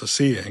together. So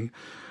seeing,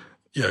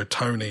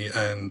 Tony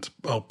and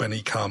old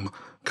Benny come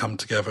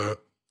together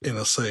in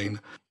a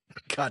scene.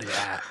 Cut it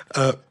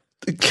out.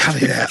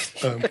 Cut it out.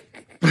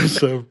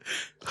 So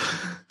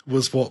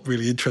was what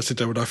really interested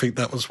them, and I think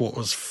that was what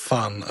was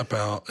fun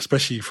about,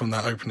 especially from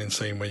that opening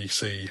scene where you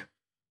see,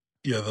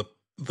 the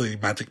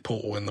magic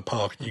portal in the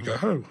park, and you go,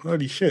 oh,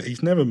 holy shit,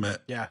 he's never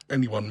met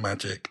anyone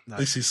magic. No.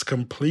 This is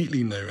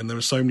completely new, and there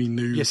were so many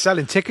new. You're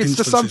selling tickets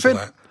to something?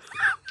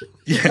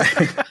 Yeah.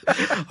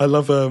 I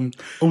love,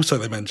 also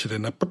they mentioned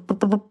in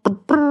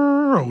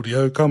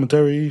audio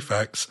commentary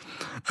facts,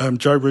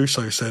 Joe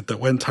Russo said that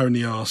when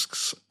Tony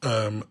asks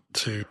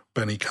to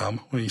Benny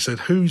come, when he said,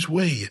 who's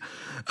we?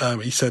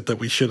 He said that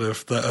we should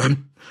have, that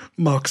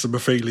Marcus and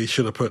McFeely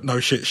should have put no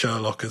shit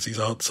Sherlock as his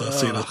answer,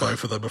 seeing as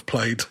both of them have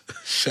played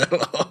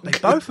Sherlock. They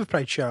both have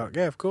played Sherlock,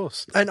 yeah, of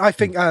course. And I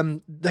think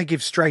they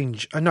give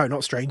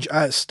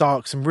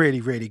Stark some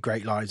really, really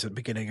great lines at the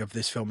beginning of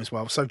this film as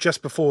well. So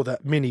just before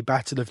that mini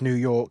Battle of New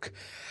York,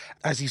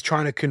 as he's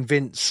trying to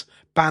convince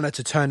Banner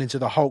to turn into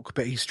the Hulk,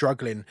 but he's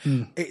struggling.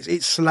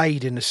 It's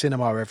slayed in the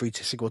cinema every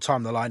single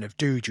time. The line of,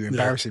 dude, you're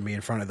embarrassing me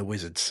in front of the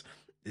wizards.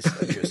 It's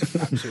just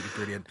absolutely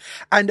brilliant.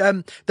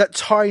 And that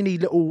tiny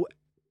little,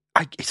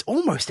 it's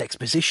almost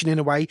exposition in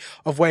a way,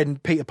 of when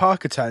Peter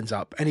Parker turns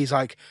up and he's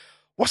like,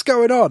 what's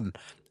going on?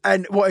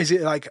 And what is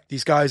it like?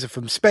 These guys are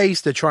from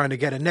space. They're trying to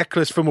get a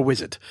necklace from a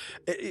wizard.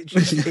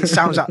 It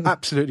sounds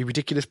absolutely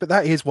ridiculous, but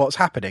that is what's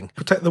happening.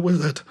 Protect the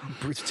wizard.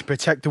 To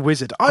protect the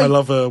wizard. I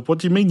love what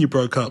do you mean you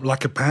broke up?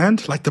 Like a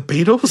band? Like the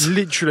Beatles?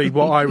 Literally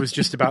what I was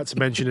just about to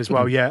mention as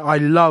well. Yeah, I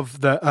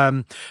love that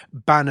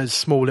Banner's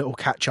small little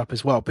catch up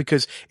as well,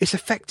 because it's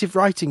effective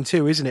writing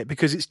too, isn't it?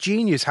 Because it's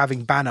genius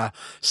having Banner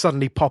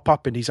suddenly pop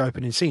up in these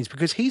opening scenes,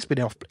 because he's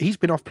been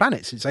off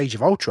planet since Age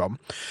of Ultron.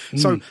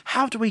 So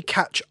how do we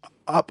catch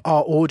up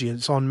our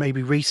audience on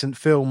maybe recent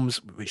films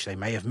which they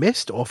may have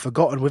missed or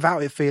forgotten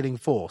without it feeling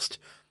forced?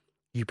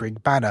 You bring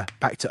Banner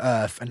back to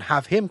Earth and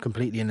have him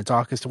completely in the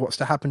dark as to what's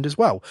to happen as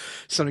well.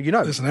 So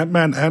there's an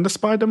Ant-Man and a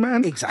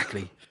Spider-Man.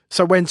 Exactly.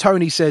 So when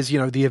Tony says,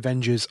 the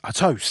Avengers are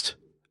toast,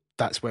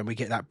 that's when we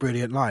get that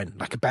brilliant line,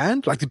 like a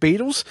band, like the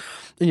Beatles,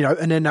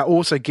 and then that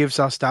also gives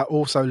us that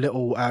also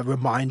little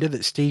reminder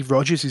that Steve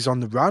Rogers is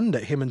on the run,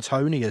 that him and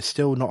Tony are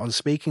still not on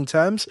speaking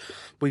terms.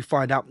 We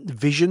find out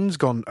Vision's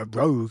gone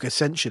rogue,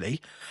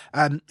 essentially.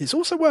 It's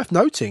also worth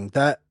noting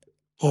that...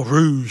 Or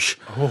Rouge.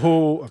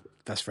 Oh,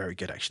 that's very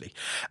good, actually.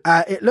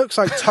 It looks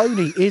like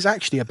Tony is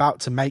actually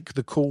about to make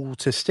the call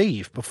to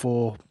Steve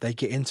before they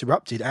get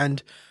interrupted,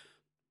 and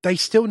they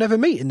still never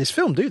meet in this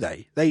film, do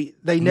they?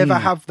 They never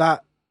have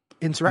that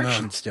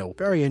interaction. Still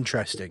very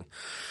interesting.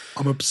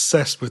 I'm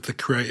obsessed with the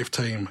creative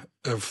team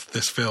of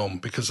this film,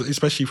 because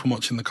especially from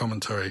watching the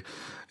commentary,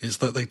 is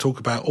that they talk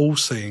about all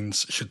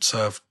scenes should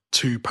serve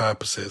two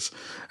purposes,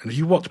 and if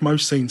you watch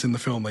most scenes in the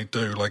film, they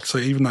do. Like, so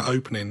even that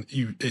opening,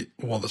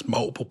 there's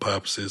multiple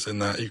purposes in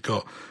that. You've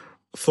got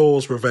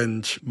Thor's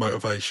revenge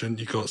motivation,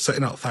 you've got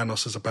setting up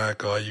Thanos as a bad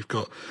guy, you've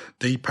got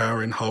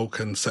depowering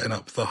Hulk and setting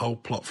up the whole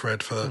plot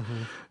thread for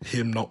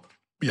him not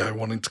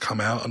wanting to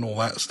come out and all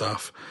that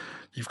stuff.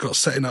 You've got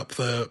setting up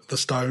the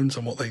stones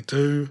and what they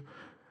do.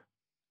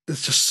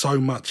 There's just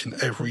so much in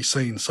every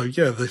scene. So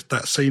yeah,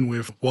 that scene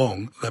with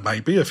Wong, there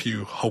may be a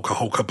few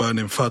Hulka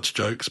burning fudge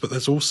jokes, but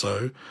there's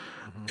also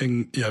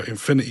in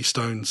Infinity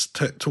Stones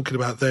talking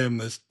about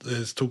them.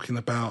 There's talking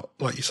about,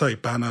 like you say,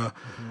 Banner,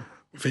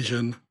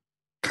 Vision,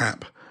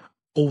 Cap,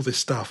 all this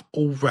stuff,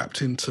 all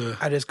wrapped into.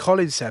 And as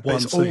Colin said,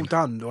 it's all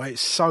done. Right?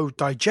 It's so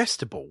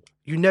digestible.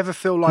 You never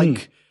feel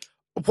like.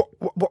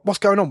 What's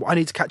going on? I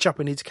need to catch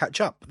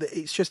up.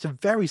 It's just a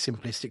very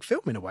simplistic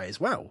film in a way as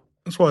well.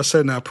 That's why I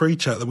said in our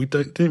pre-chat that we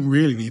didn't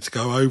really need to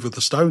go over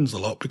the stones a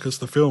lot, because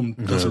the film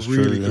does a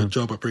really good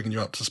job of bringing you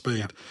up to speed.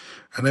 Yeah.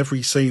 And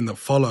every scene that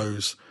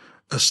follows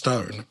a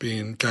stone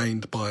being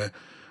gained by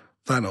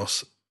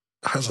Thanos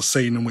has a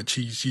scene in which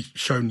he's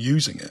shown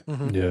using it.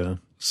 Yeah.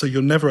 So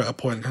you're never at a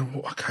point going,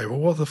 well, okay, well,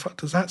 what the fuck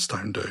does that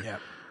stone do? Yeah.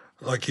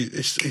 Like,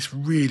 it's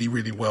really,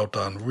 really well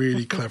done,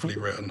 really cleverly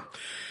written.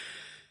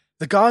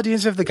 The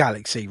Guardians of the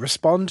Galaxy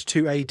respond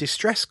to a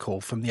distress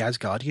call from the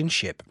Asgardian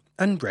ship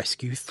and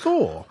rescue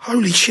Thor.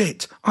 Holy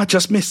shit, I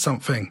just missed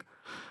something.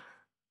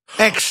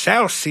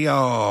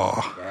 Excelsior!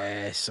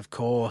 Yes, of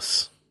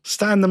course.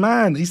 Stan the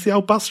man, he's the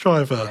old bus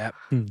driver.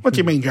 Yep. What do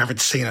you mean you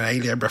haven't seen an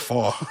alien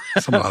before?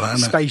 Something like that,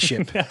 isn't it?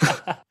 Spaceship.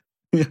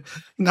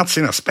 You've not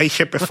seen a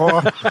spaceship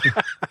before?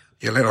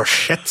 You little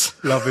shit.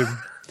 Love him.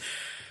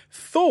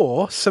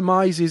 Thor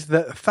surmises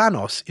that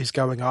Thanos is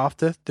going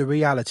after the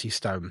Reality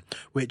Stone,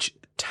 which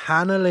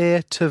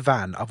Tanalir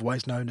Tavan,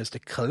 otherwise known as the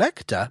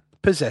Collector,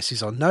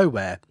 possesses on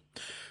Nowhere.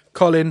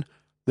 Colin,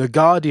 the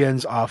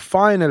Guardians are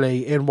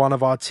finally in one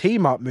of our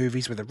team-up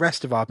movies with the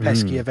rest of our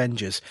pesky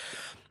Avengers.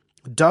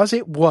 Does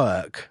it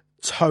work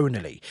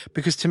tonally?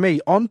 Because to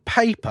me, on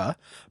paper,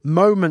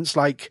 moments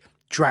like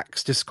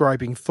Drax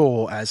describing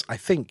Thor as, I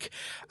think,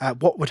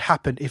 what would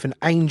happen if an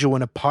angel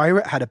and a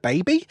pirate had a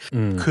baby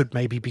could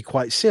maybe be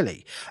quite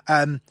silly.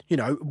 But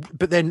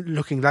then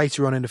looking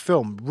later on in the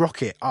film,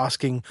 Rocket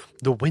asking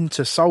the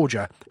Winter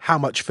Soldier how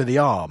much for the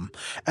arm.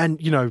 And,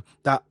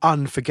 that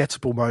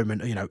unforgettable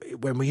moment,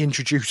 when we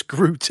introduce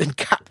Groot and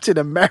Captain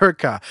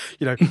America,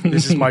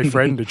 this is my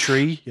friend, a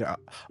tree.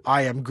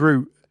 I am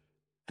Groot.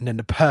 And then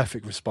the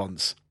perfect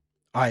response,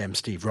 I am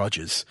Steve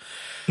Rogers.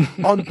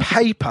 On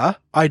paper,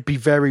 I'd be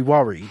very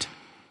worried.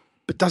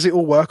 But does it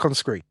all work on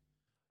screen?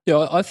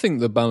 Yeah, I think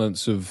the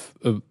balance of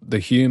the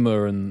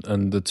humour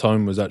and the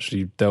tone was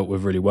actually dealt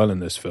with really well in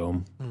this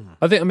film.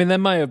 I mean, there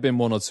may have been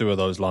one or two of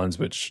those lines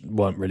which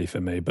weren't really for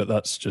me, but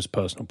that's just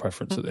personal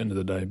preference at the end of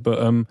the day.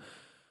 But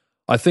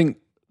I think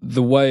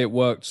the way it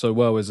worked so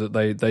well is that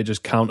they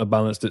just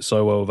counterbalanced it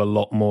so well with a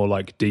lot more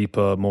like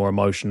deeper, more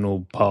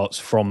emotional parts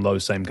from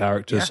those same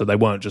characters. Yeah. So they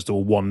weren't just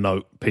all one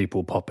note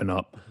people popping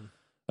up.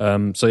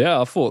 So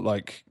yeah, I thought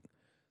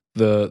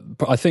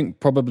I think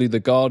probably the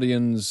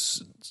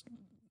Guardians,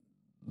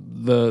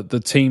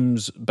 the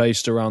teams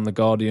based around the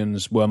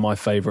Guardians were my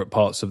favourite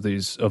parts of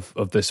this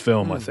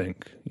film. I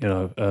think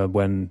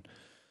when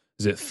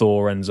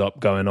Thor ends up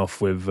going off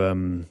with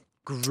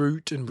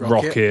Groot and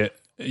Rocket.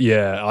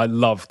 Yeah, I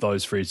love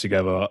those three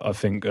together. I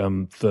think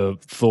the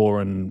Thor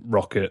and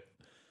Rocket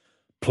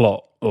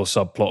plot or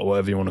subplot or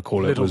whatever you want to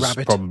call it was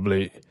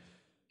probably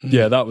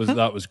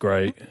that was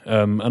great.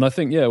 And I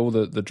think all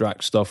the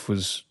Drax stuff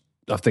was.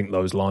 I think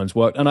those lines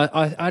worked, and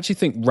I actually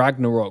think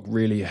Ragnarok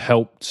really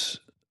helped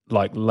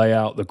lay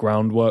out the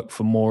groundwork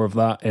for more of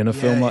that in a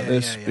film like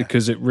this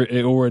because it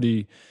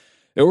already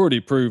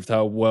proved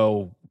how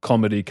well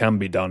comedy can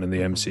be done in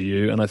the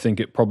MCU, and I think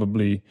it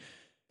probably.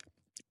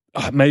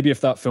 Maybe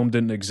if that film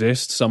didn't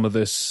exist, some of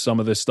this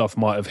stuff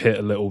might have hit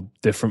a little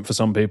different for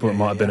some people. It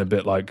might have been a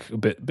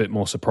bit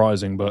more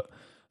surprising, but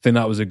I think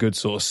that was a good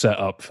sort of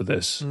setup for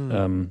this.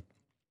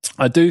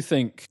 I do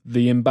think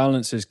the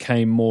imbalances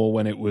came more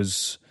when it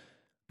was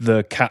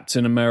the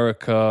Captain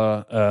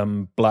America,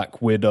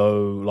 Black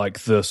Widow,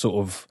 the sort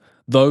of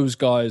those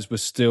guys were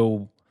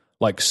still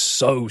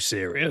so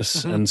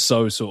serious and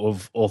so sort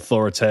of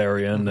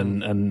authoritarian,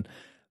 and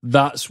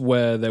that's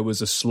where there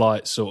was a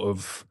slight sort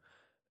of.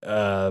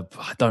 I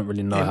don't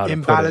really know how to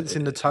imbalance put it.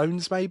 In the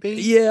tones, maybe.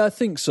 Yeah, I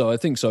think so.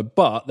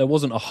 But there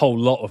wasn't a whole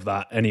lot of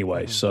that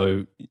anyway.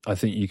 So I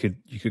think you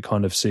could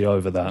kind of see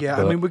over that. Yeah,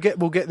 but, I mean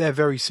we'll get there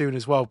very soon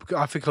as well.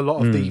 I think a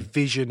lot of the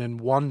Vision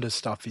and Wonder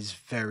stuff is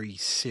very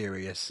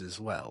serious as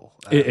well.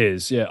 It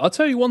is. Yeah, I'll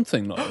tell you one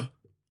thing though.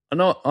 I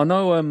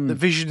know. The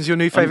Vision's your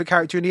new favorite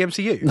character in the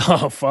MCU.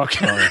 No, fuck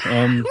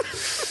no.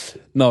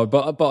 No,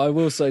 but I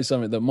will say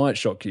something that might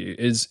shock you.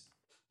 Is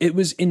it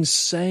was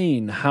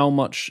insane how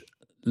much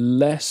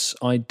less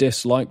I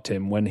disliked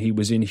him when he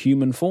was in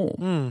human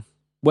form.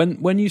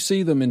 When you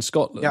see them in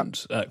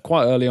Scotland,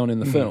 quite early on in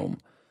the film,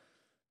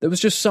 there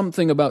was just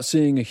something about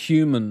seeing a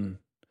human.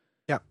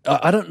 Yeah,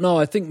 I don't know.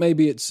 I think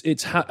maybe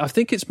I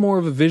think it's more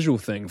of a visual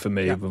thing for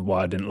me of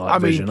why I didn't like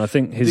Vision. I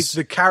think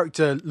the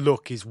character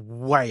look is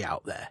way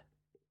out there.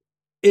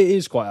 It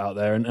is quite out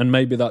there, and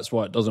maybe that's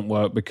why it doesn't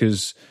work,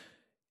 because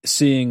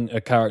seeing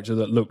a character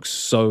that looks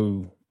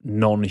so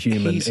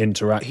non-human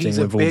interacting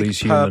with all these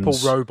humans. He's a big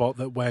purple robot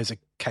that wears a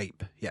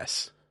cape,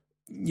 yes.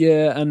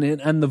 Yeah,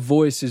 and the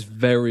voice is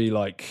very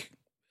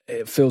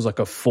it feels like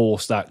a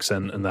forced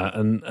accent and that.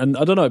 And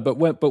I don't know, but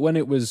when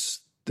it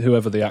was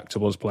whoever the actor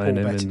was playing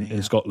him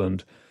in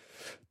Scotland,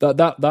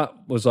 that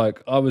was I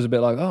was a bit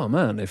oh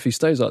man, if he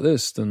stays like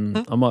this,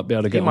 then I might be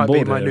able to get on board.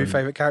 He might be my new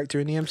favourite character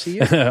in the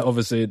MCU.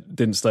 Obviously, it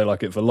didn't stay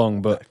like it for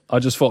long, but I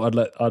just thought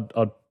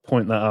I'd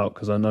point that out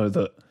because I know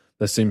that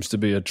there seems to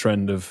be a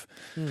trend of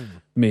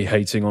me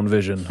hating on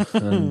Vision.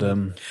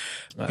 And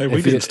hey,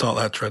 we didn't start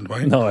that trend,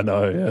 mate. No, I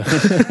know,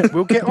 yeah.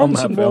 We'll get on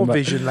to more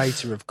Vision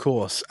later, of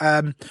course.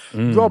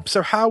 Rob,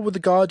 so how were the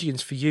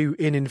Guardians for you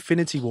in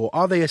Infinity War?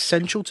 Are they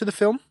essential to the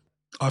film?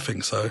 I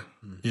think so,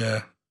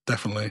 yeah,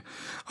 definitely.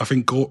 I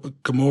think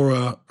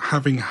Gamora,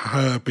 having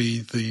her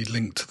be the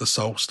link to the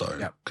Soul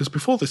Stone, because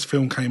before this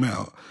film came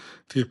out,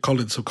 to give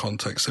Colin some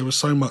context, there was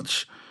so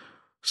much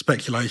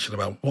speculation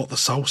about what the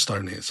Soul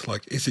Stone is.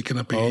 Like, is it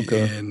going to be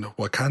in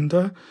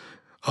Wakanda?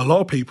 A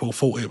lot of people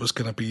thought it was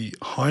going to be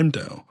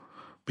Heimdall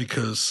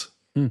because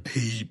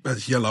he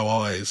has yellow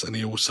eyes, and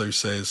he also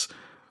says,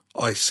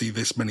 I see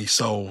this many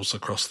souls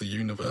across the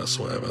universe,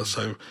 or whatever.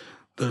 So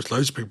there's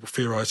loads of people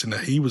theorising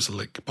that he was a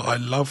link. But I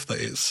love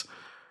that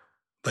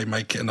they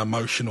make it an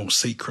emotional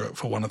secret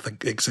for one of the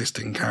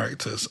existing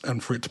characters,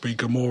 and for it to be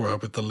Gamora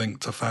with the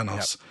link to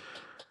Thanos.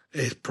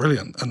 It's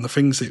brilliant. And the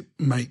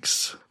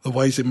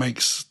ways it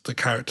makes the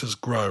characters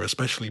grow,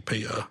 especially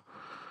Peter.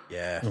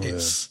 Yeah.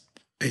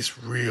 It's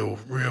real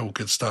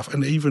good stuff.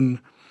 And even,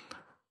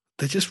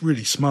 they're just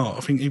really smart.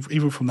 I think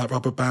even from that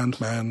Rubber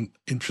Band Man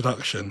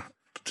introduction,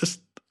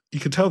 just, you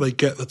can tell they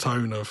get the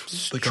tone of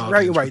the Guardians.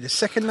 Straight away, the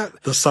second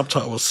that... The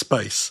subtitle was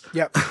Space.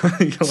 Yep.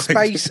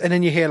 Space, and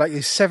then you hear like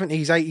this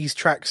 70s, 80s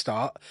track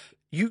start.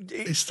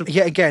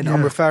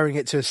 I'm referring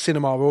it to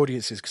cinema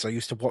audiences because I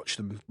used to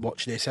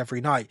watch this every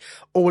night.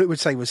 All it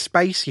would say was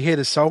Space, you hear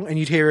the song, and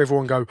you'd hear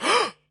everyone go,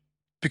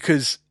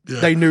 because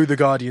they knew the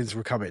Guardians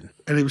were coming.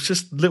 And it was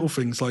just little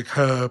things like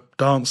her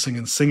dancing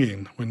and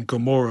singing when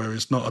Gamora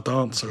is not a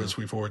dancer, as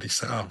we've already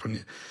set up.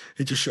 And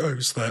it just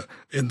shows that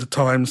in the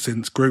time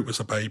since Groot was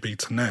a baby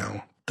to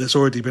now, there's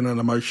already been an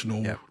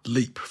emotional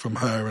leap from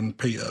her and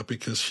Peter,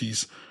 because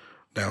she's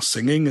now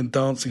singing and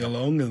dancing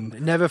along. And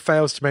it never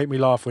fails to make me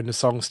laugh when the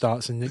song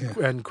starts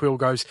and Quill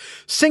goes,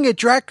 "Sing it,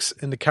 Drax!"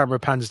 and the camera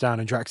pans down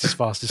and Drax is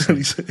fast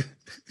asleep.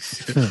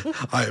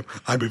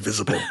 I'm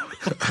invisible.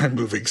 I'm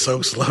moving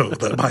so slow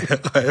that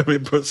I am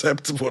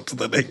imperceptible to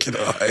the naked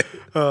eye.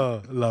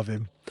 Oh, love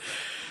him.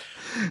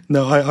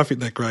 No, I think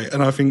they're great,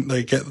 and I think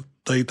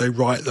they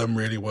write them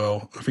really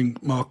well. I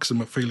think Marcus and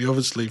McFeely,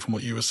 obviously, from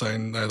what you were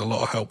saying, they had a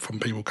lot of help from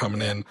people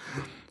coming in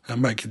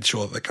and making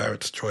sure that the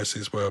character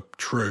choices were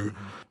true.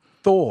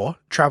 Thor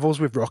travels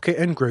with Rocket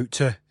and Groot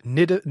to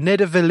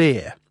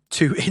Nidavellir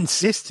to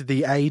enlist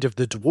the aid of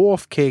the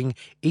Dwarf King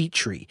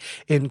Eitri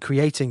in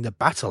creating the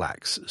battle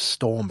axe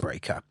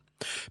Stormbreaker.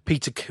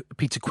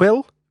 Peter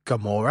Quill,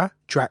 Gamora,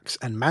 Drax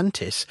and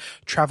Mantis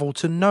travel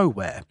to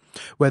Nowhere,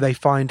 where they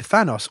find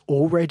Thanos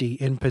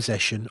already in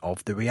possession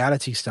of the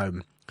Reality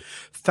Stone.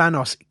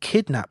 Thanos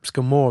kidnaps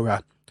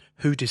Gamora,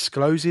 who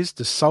discloses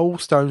the Soul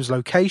Stone's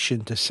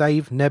location to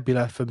save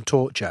Nebula from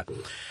torture.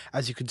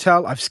 As you can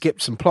tell, I've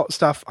skipped some plot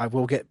stuff. I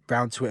will get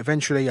round to it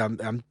eventually.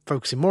 I'm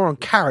focusing more on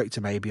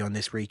character maybe on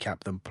this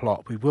recap than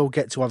plot. We will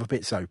get to other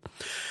bits though.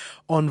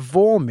 On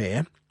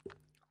Vormir,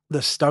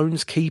 the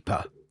Stone's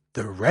Keeper,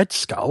 the Red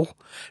Skull,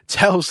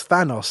 tells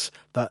Thanos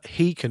that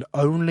he can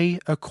only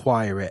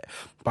acquire it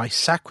by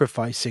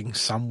sacrificing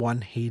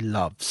someone he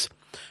loves.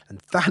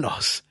 And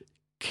Thanos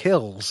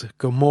kills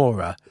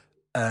Gamora,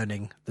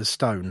 earning the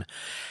stone.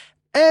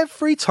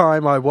 Every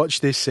time I watch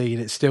this scene,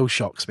 it still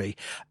shocks me.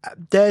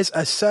 There's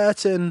a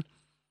certain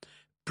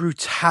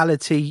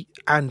brutality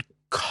and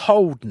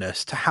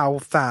coldness to how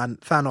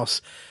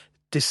Thanos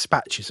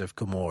dispatches of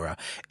Gamora.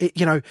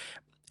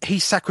 He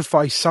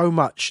sacrificed so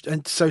much,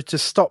 and so to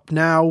stop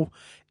now,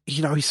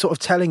 he's sort of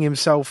telling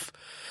himself,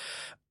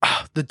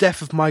 the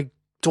death of my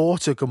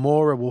daughter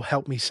Gamora will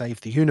help me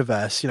save the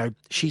universe.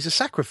 She's a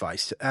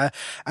sacrifice.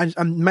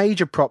 And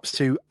major props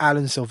to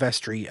Alan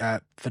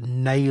Silvestri for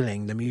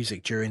nailing the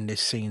music during this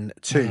scene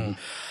too.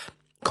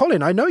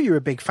 Colin, I know you're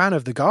a big fan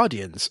of the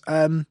Guardians.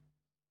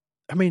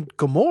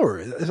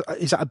 Gamora,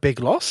 is that a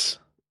big loss?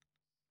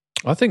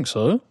 I think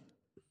so.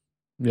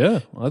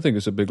 Yeah, I think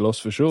it's a big loss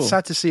for sure.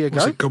 Sad to see her go.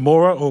 Was it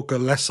Gamora or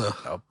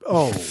Galessa?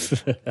 Oh,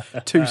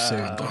 too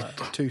soon.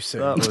 Too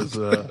soon. That was...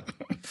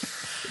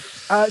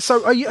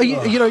 So are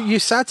you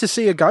sad to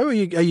see her go? Are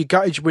you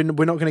gutted we're not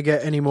going to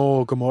get any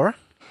more Gamora?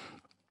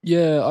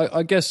 Yeah,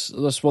 I guess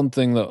that's one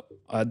thing that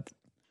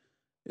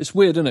it's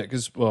weird, isn't it?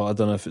 Because, well, I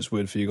don't know if it's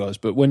weird for you guys,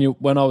 but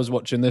when I was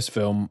watching this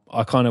film,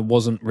 I kind of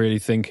wasn't really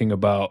thinking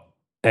about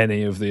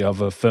any of the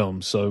other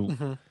films.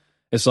 So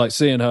it's like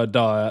seeing her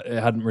die, it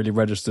hadn't really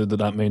registered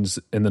that means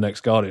in the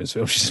next Guardians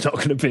film she's not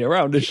going to be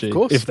around, is she? Of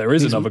course. If there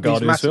is another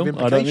Guardians film,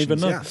 I don't even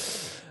know. Yeah.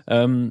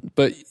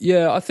 But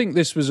yeah, I think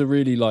this was a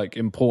really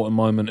important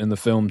moment in the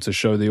film to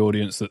show the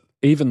audience that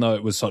even though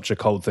it was such a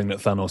cold thing that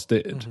Thanos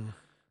did,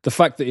 the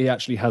fact that he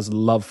actually has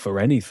love for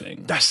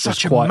anything, that's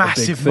such a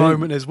massive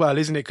moment as well,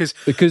 isn't it?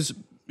 Because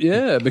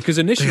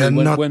initially they are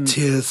not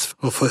tears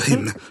for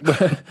him.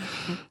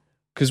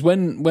 Because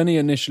when he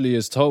initially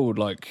is told,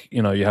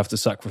 you have to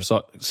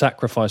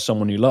sacrifice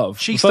someone you love,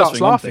 she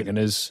starts laughing and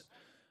is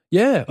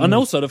and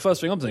also the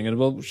first thing I'm thinking,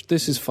 well,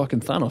 this is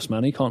fucking Thanos,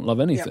 man. He can't love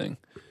anything.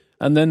 Yeah.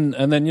 And then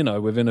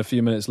within a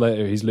few minutes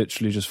later, he's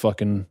literally just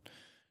fucking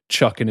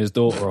chucking his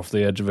daughter off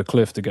the edge of a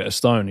cliff to get a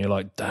stone. You're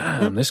like,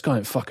 damn, this guy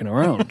ain't fucking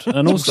around.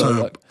 And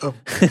also a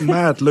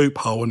mad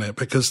loophole in it,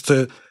 because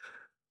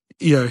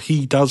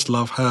he does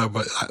love her,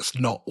 but that's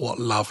not what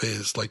love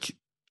is. Like,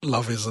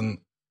 love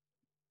isn't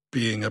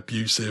being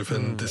abusive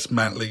and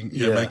dismantling,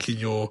 you know, making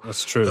your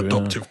that's true,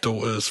 adoptive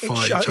daughters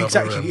fight each other.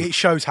 Exactly. It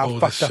shows how all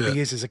fucked this up shit. he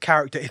is as a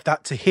character, if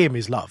that to him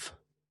is love.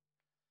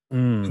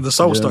 And the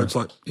Soul Stone's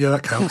like, yeah,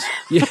 that counts.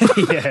 yeah.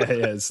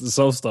 It's the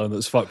Soul Stone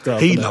that's fucked up.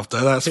 He isn't it? loved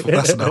her. That's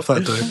enough.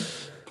 That do.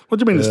 What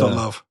do you mean it's not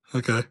love?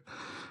 Okay.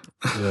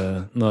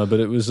 Yeah, no, but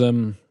it was.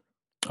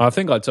 I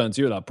think I turned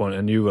to you at that point,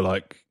 and you were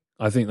like,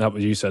 "I think that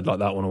what you said, like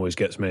that one always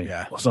gets me,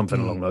 or something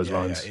along those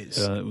lines."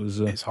 It was.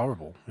 It's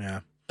horrible.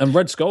 Yeah. And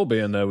Red Skull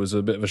being there was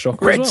a bit of a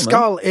shocker. Red as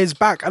well, Skull is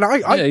back, and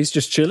yeah, he's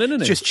just chilling,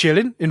 isn't he? just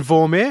chilling in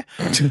Vormir.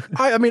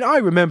 I mean, I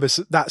remember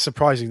that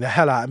surprising the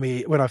hell out of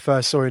me when I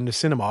first saw it in the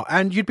cinema.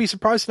 And you'd be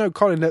surprised to know,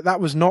 Colin, that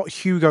was not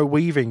Hugo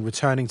Weaving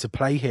returning to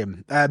play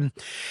him.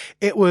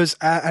 It was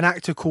an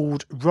actor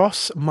called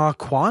Ross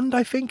Marquand,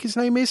 I think his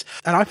name is.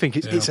 And I think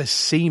it's a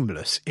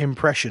seamless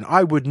impression.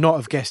 I would not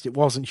have guessed it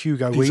wasn't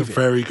Hugo He's Weaving. a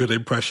very good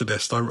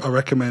impressionist. I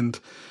recommend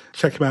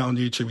check him out on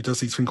YouTube. He does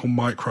these things called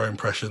micro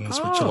impressions,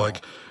 which are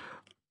like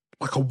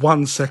a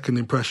 1 second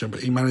impression,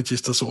 but he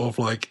manages to sort of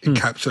like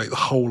encapsulate the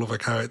whole of a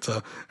character.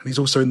 And he's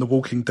also in The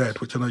Walking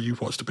Dead, which I know you've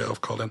watched a bit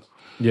of, Colin.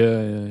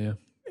 Yeah.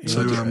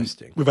 So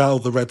without all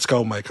the Red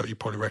Skull makeup, you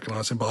probably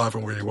recognise him, but I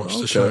haven't really watched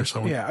the show.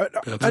 So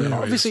and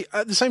obviously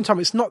at the same time,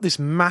 it's not this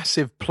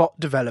massive plot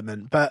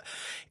development, but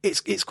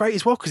it's great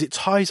as well because it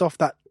ties off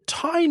that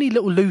tiny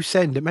little loose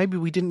end that maybe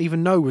we didn't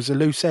even know was a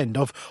loose end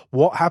of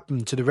what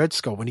happened to the Red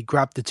Skull when he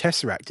grabbed the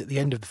Tesseract at the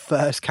end of the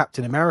first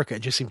Captain America. It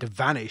just seemed to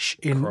vanish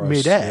in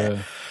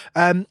midair.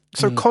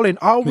 So, Colin,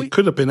 it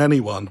could have been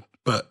anyone,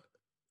 but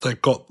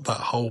they've got that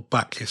whole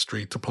back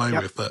history to play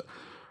with. That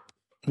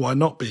why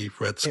not be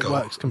Red Skull?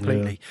 It works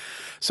completely.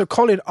 So,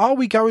 Colin, are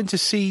we going to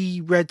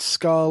see Red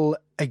Skull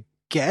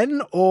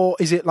again, or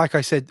is it, like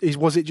I said,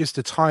 was it just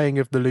a tying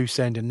of the loose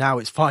end and now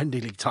it's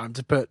finally time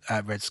to put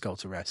Red Skull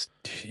to rest?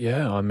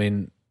 Yeah, I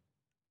mean,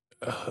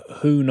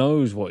 who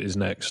knows what is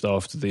next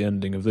after the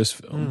ending of this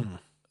film?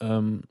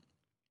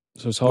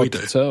 So it's hard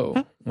to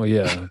tell. Well,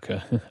 yeah,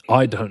 okay.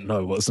 I don't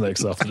know what's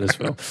next after this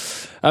film.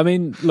 I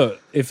mean,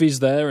 look, if he's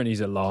there and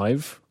he's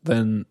alive,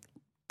 then,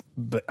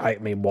 but I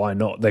mean, why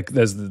not?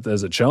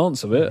 There's a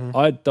chance of it.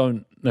 I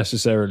don't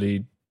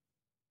necessarily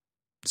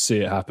see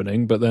it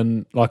happening, but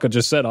then, like I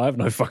just said, I have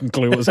no fucking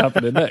clue what's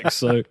happening next.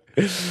 So,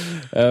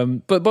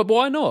 but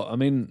why not? I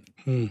mean,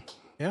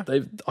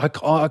 I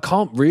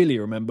can't really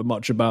remember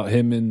much about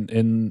him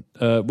in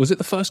was it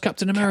the first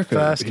Captain America?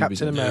 First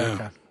Captain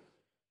America.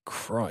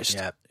 Christ,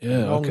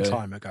 yeah, long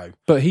time ago.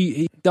 But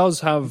he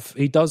does have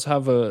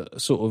a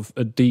sort of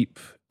a deep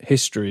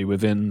history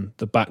within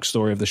the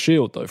backstory of the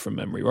Shield, though, from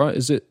memory, right?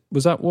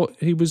 Was that what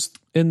he was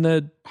in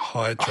there?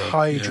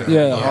 Hydra.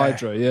 Yeah,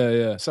 Hydra.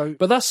 Yeah. So,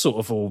 but that's sort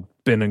of all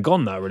been and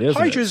gone now, really,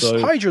 hasn't it?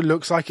 So, Hydra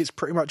looks like it's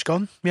pretty much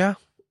gone. Yeah.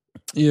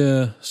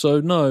 Yeah. So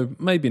no,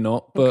 maybe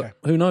not. But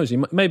who knows?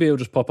 Maybe he'll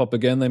just pop up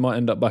again. They might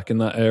end up back in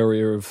that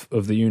area of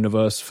the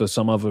universe for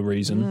some other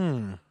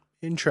reason.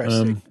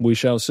 Interesting. We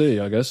shall see,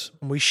 I guess.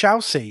 We shall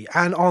see.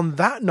 And on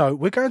that note,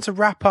 we're going to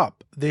wrap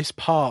up this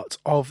part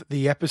of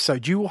the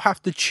episode. You will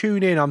have to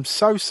tune in, I'm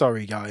so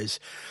sorry, guys,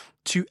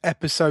 to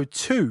episode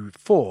 2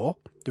 for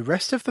the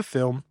rest of the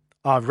film,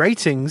 our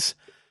ratings,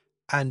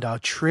 and our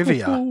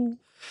trivia.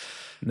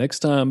 Next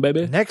time,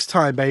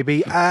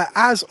 baby.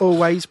 As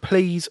always,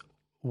 please,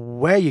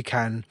 where you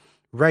can,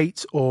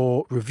 rate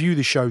or review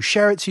the show.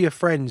 Share it to your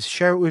friends.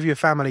 Share it with your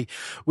family.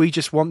 We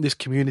just want this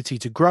community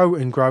to grow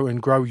and grow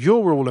and grow.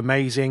 You're all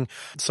amazing.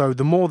 So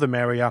the more the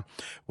merrier.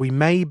 We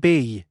may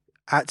be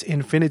at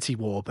Infinity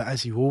War, but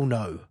as you all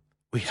know,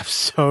 we have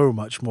so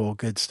much more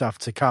good stuff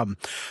to come.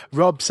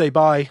 Rob, say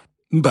bye.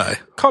 Bye.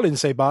 Colin,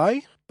 say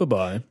bye.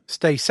 Bye-bye.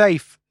 Stay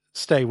safe,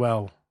 stay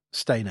well,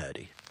 stay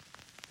nerdy.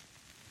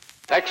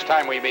 Next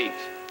time we meet,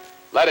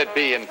 let it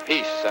be in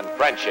peace and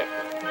friendship.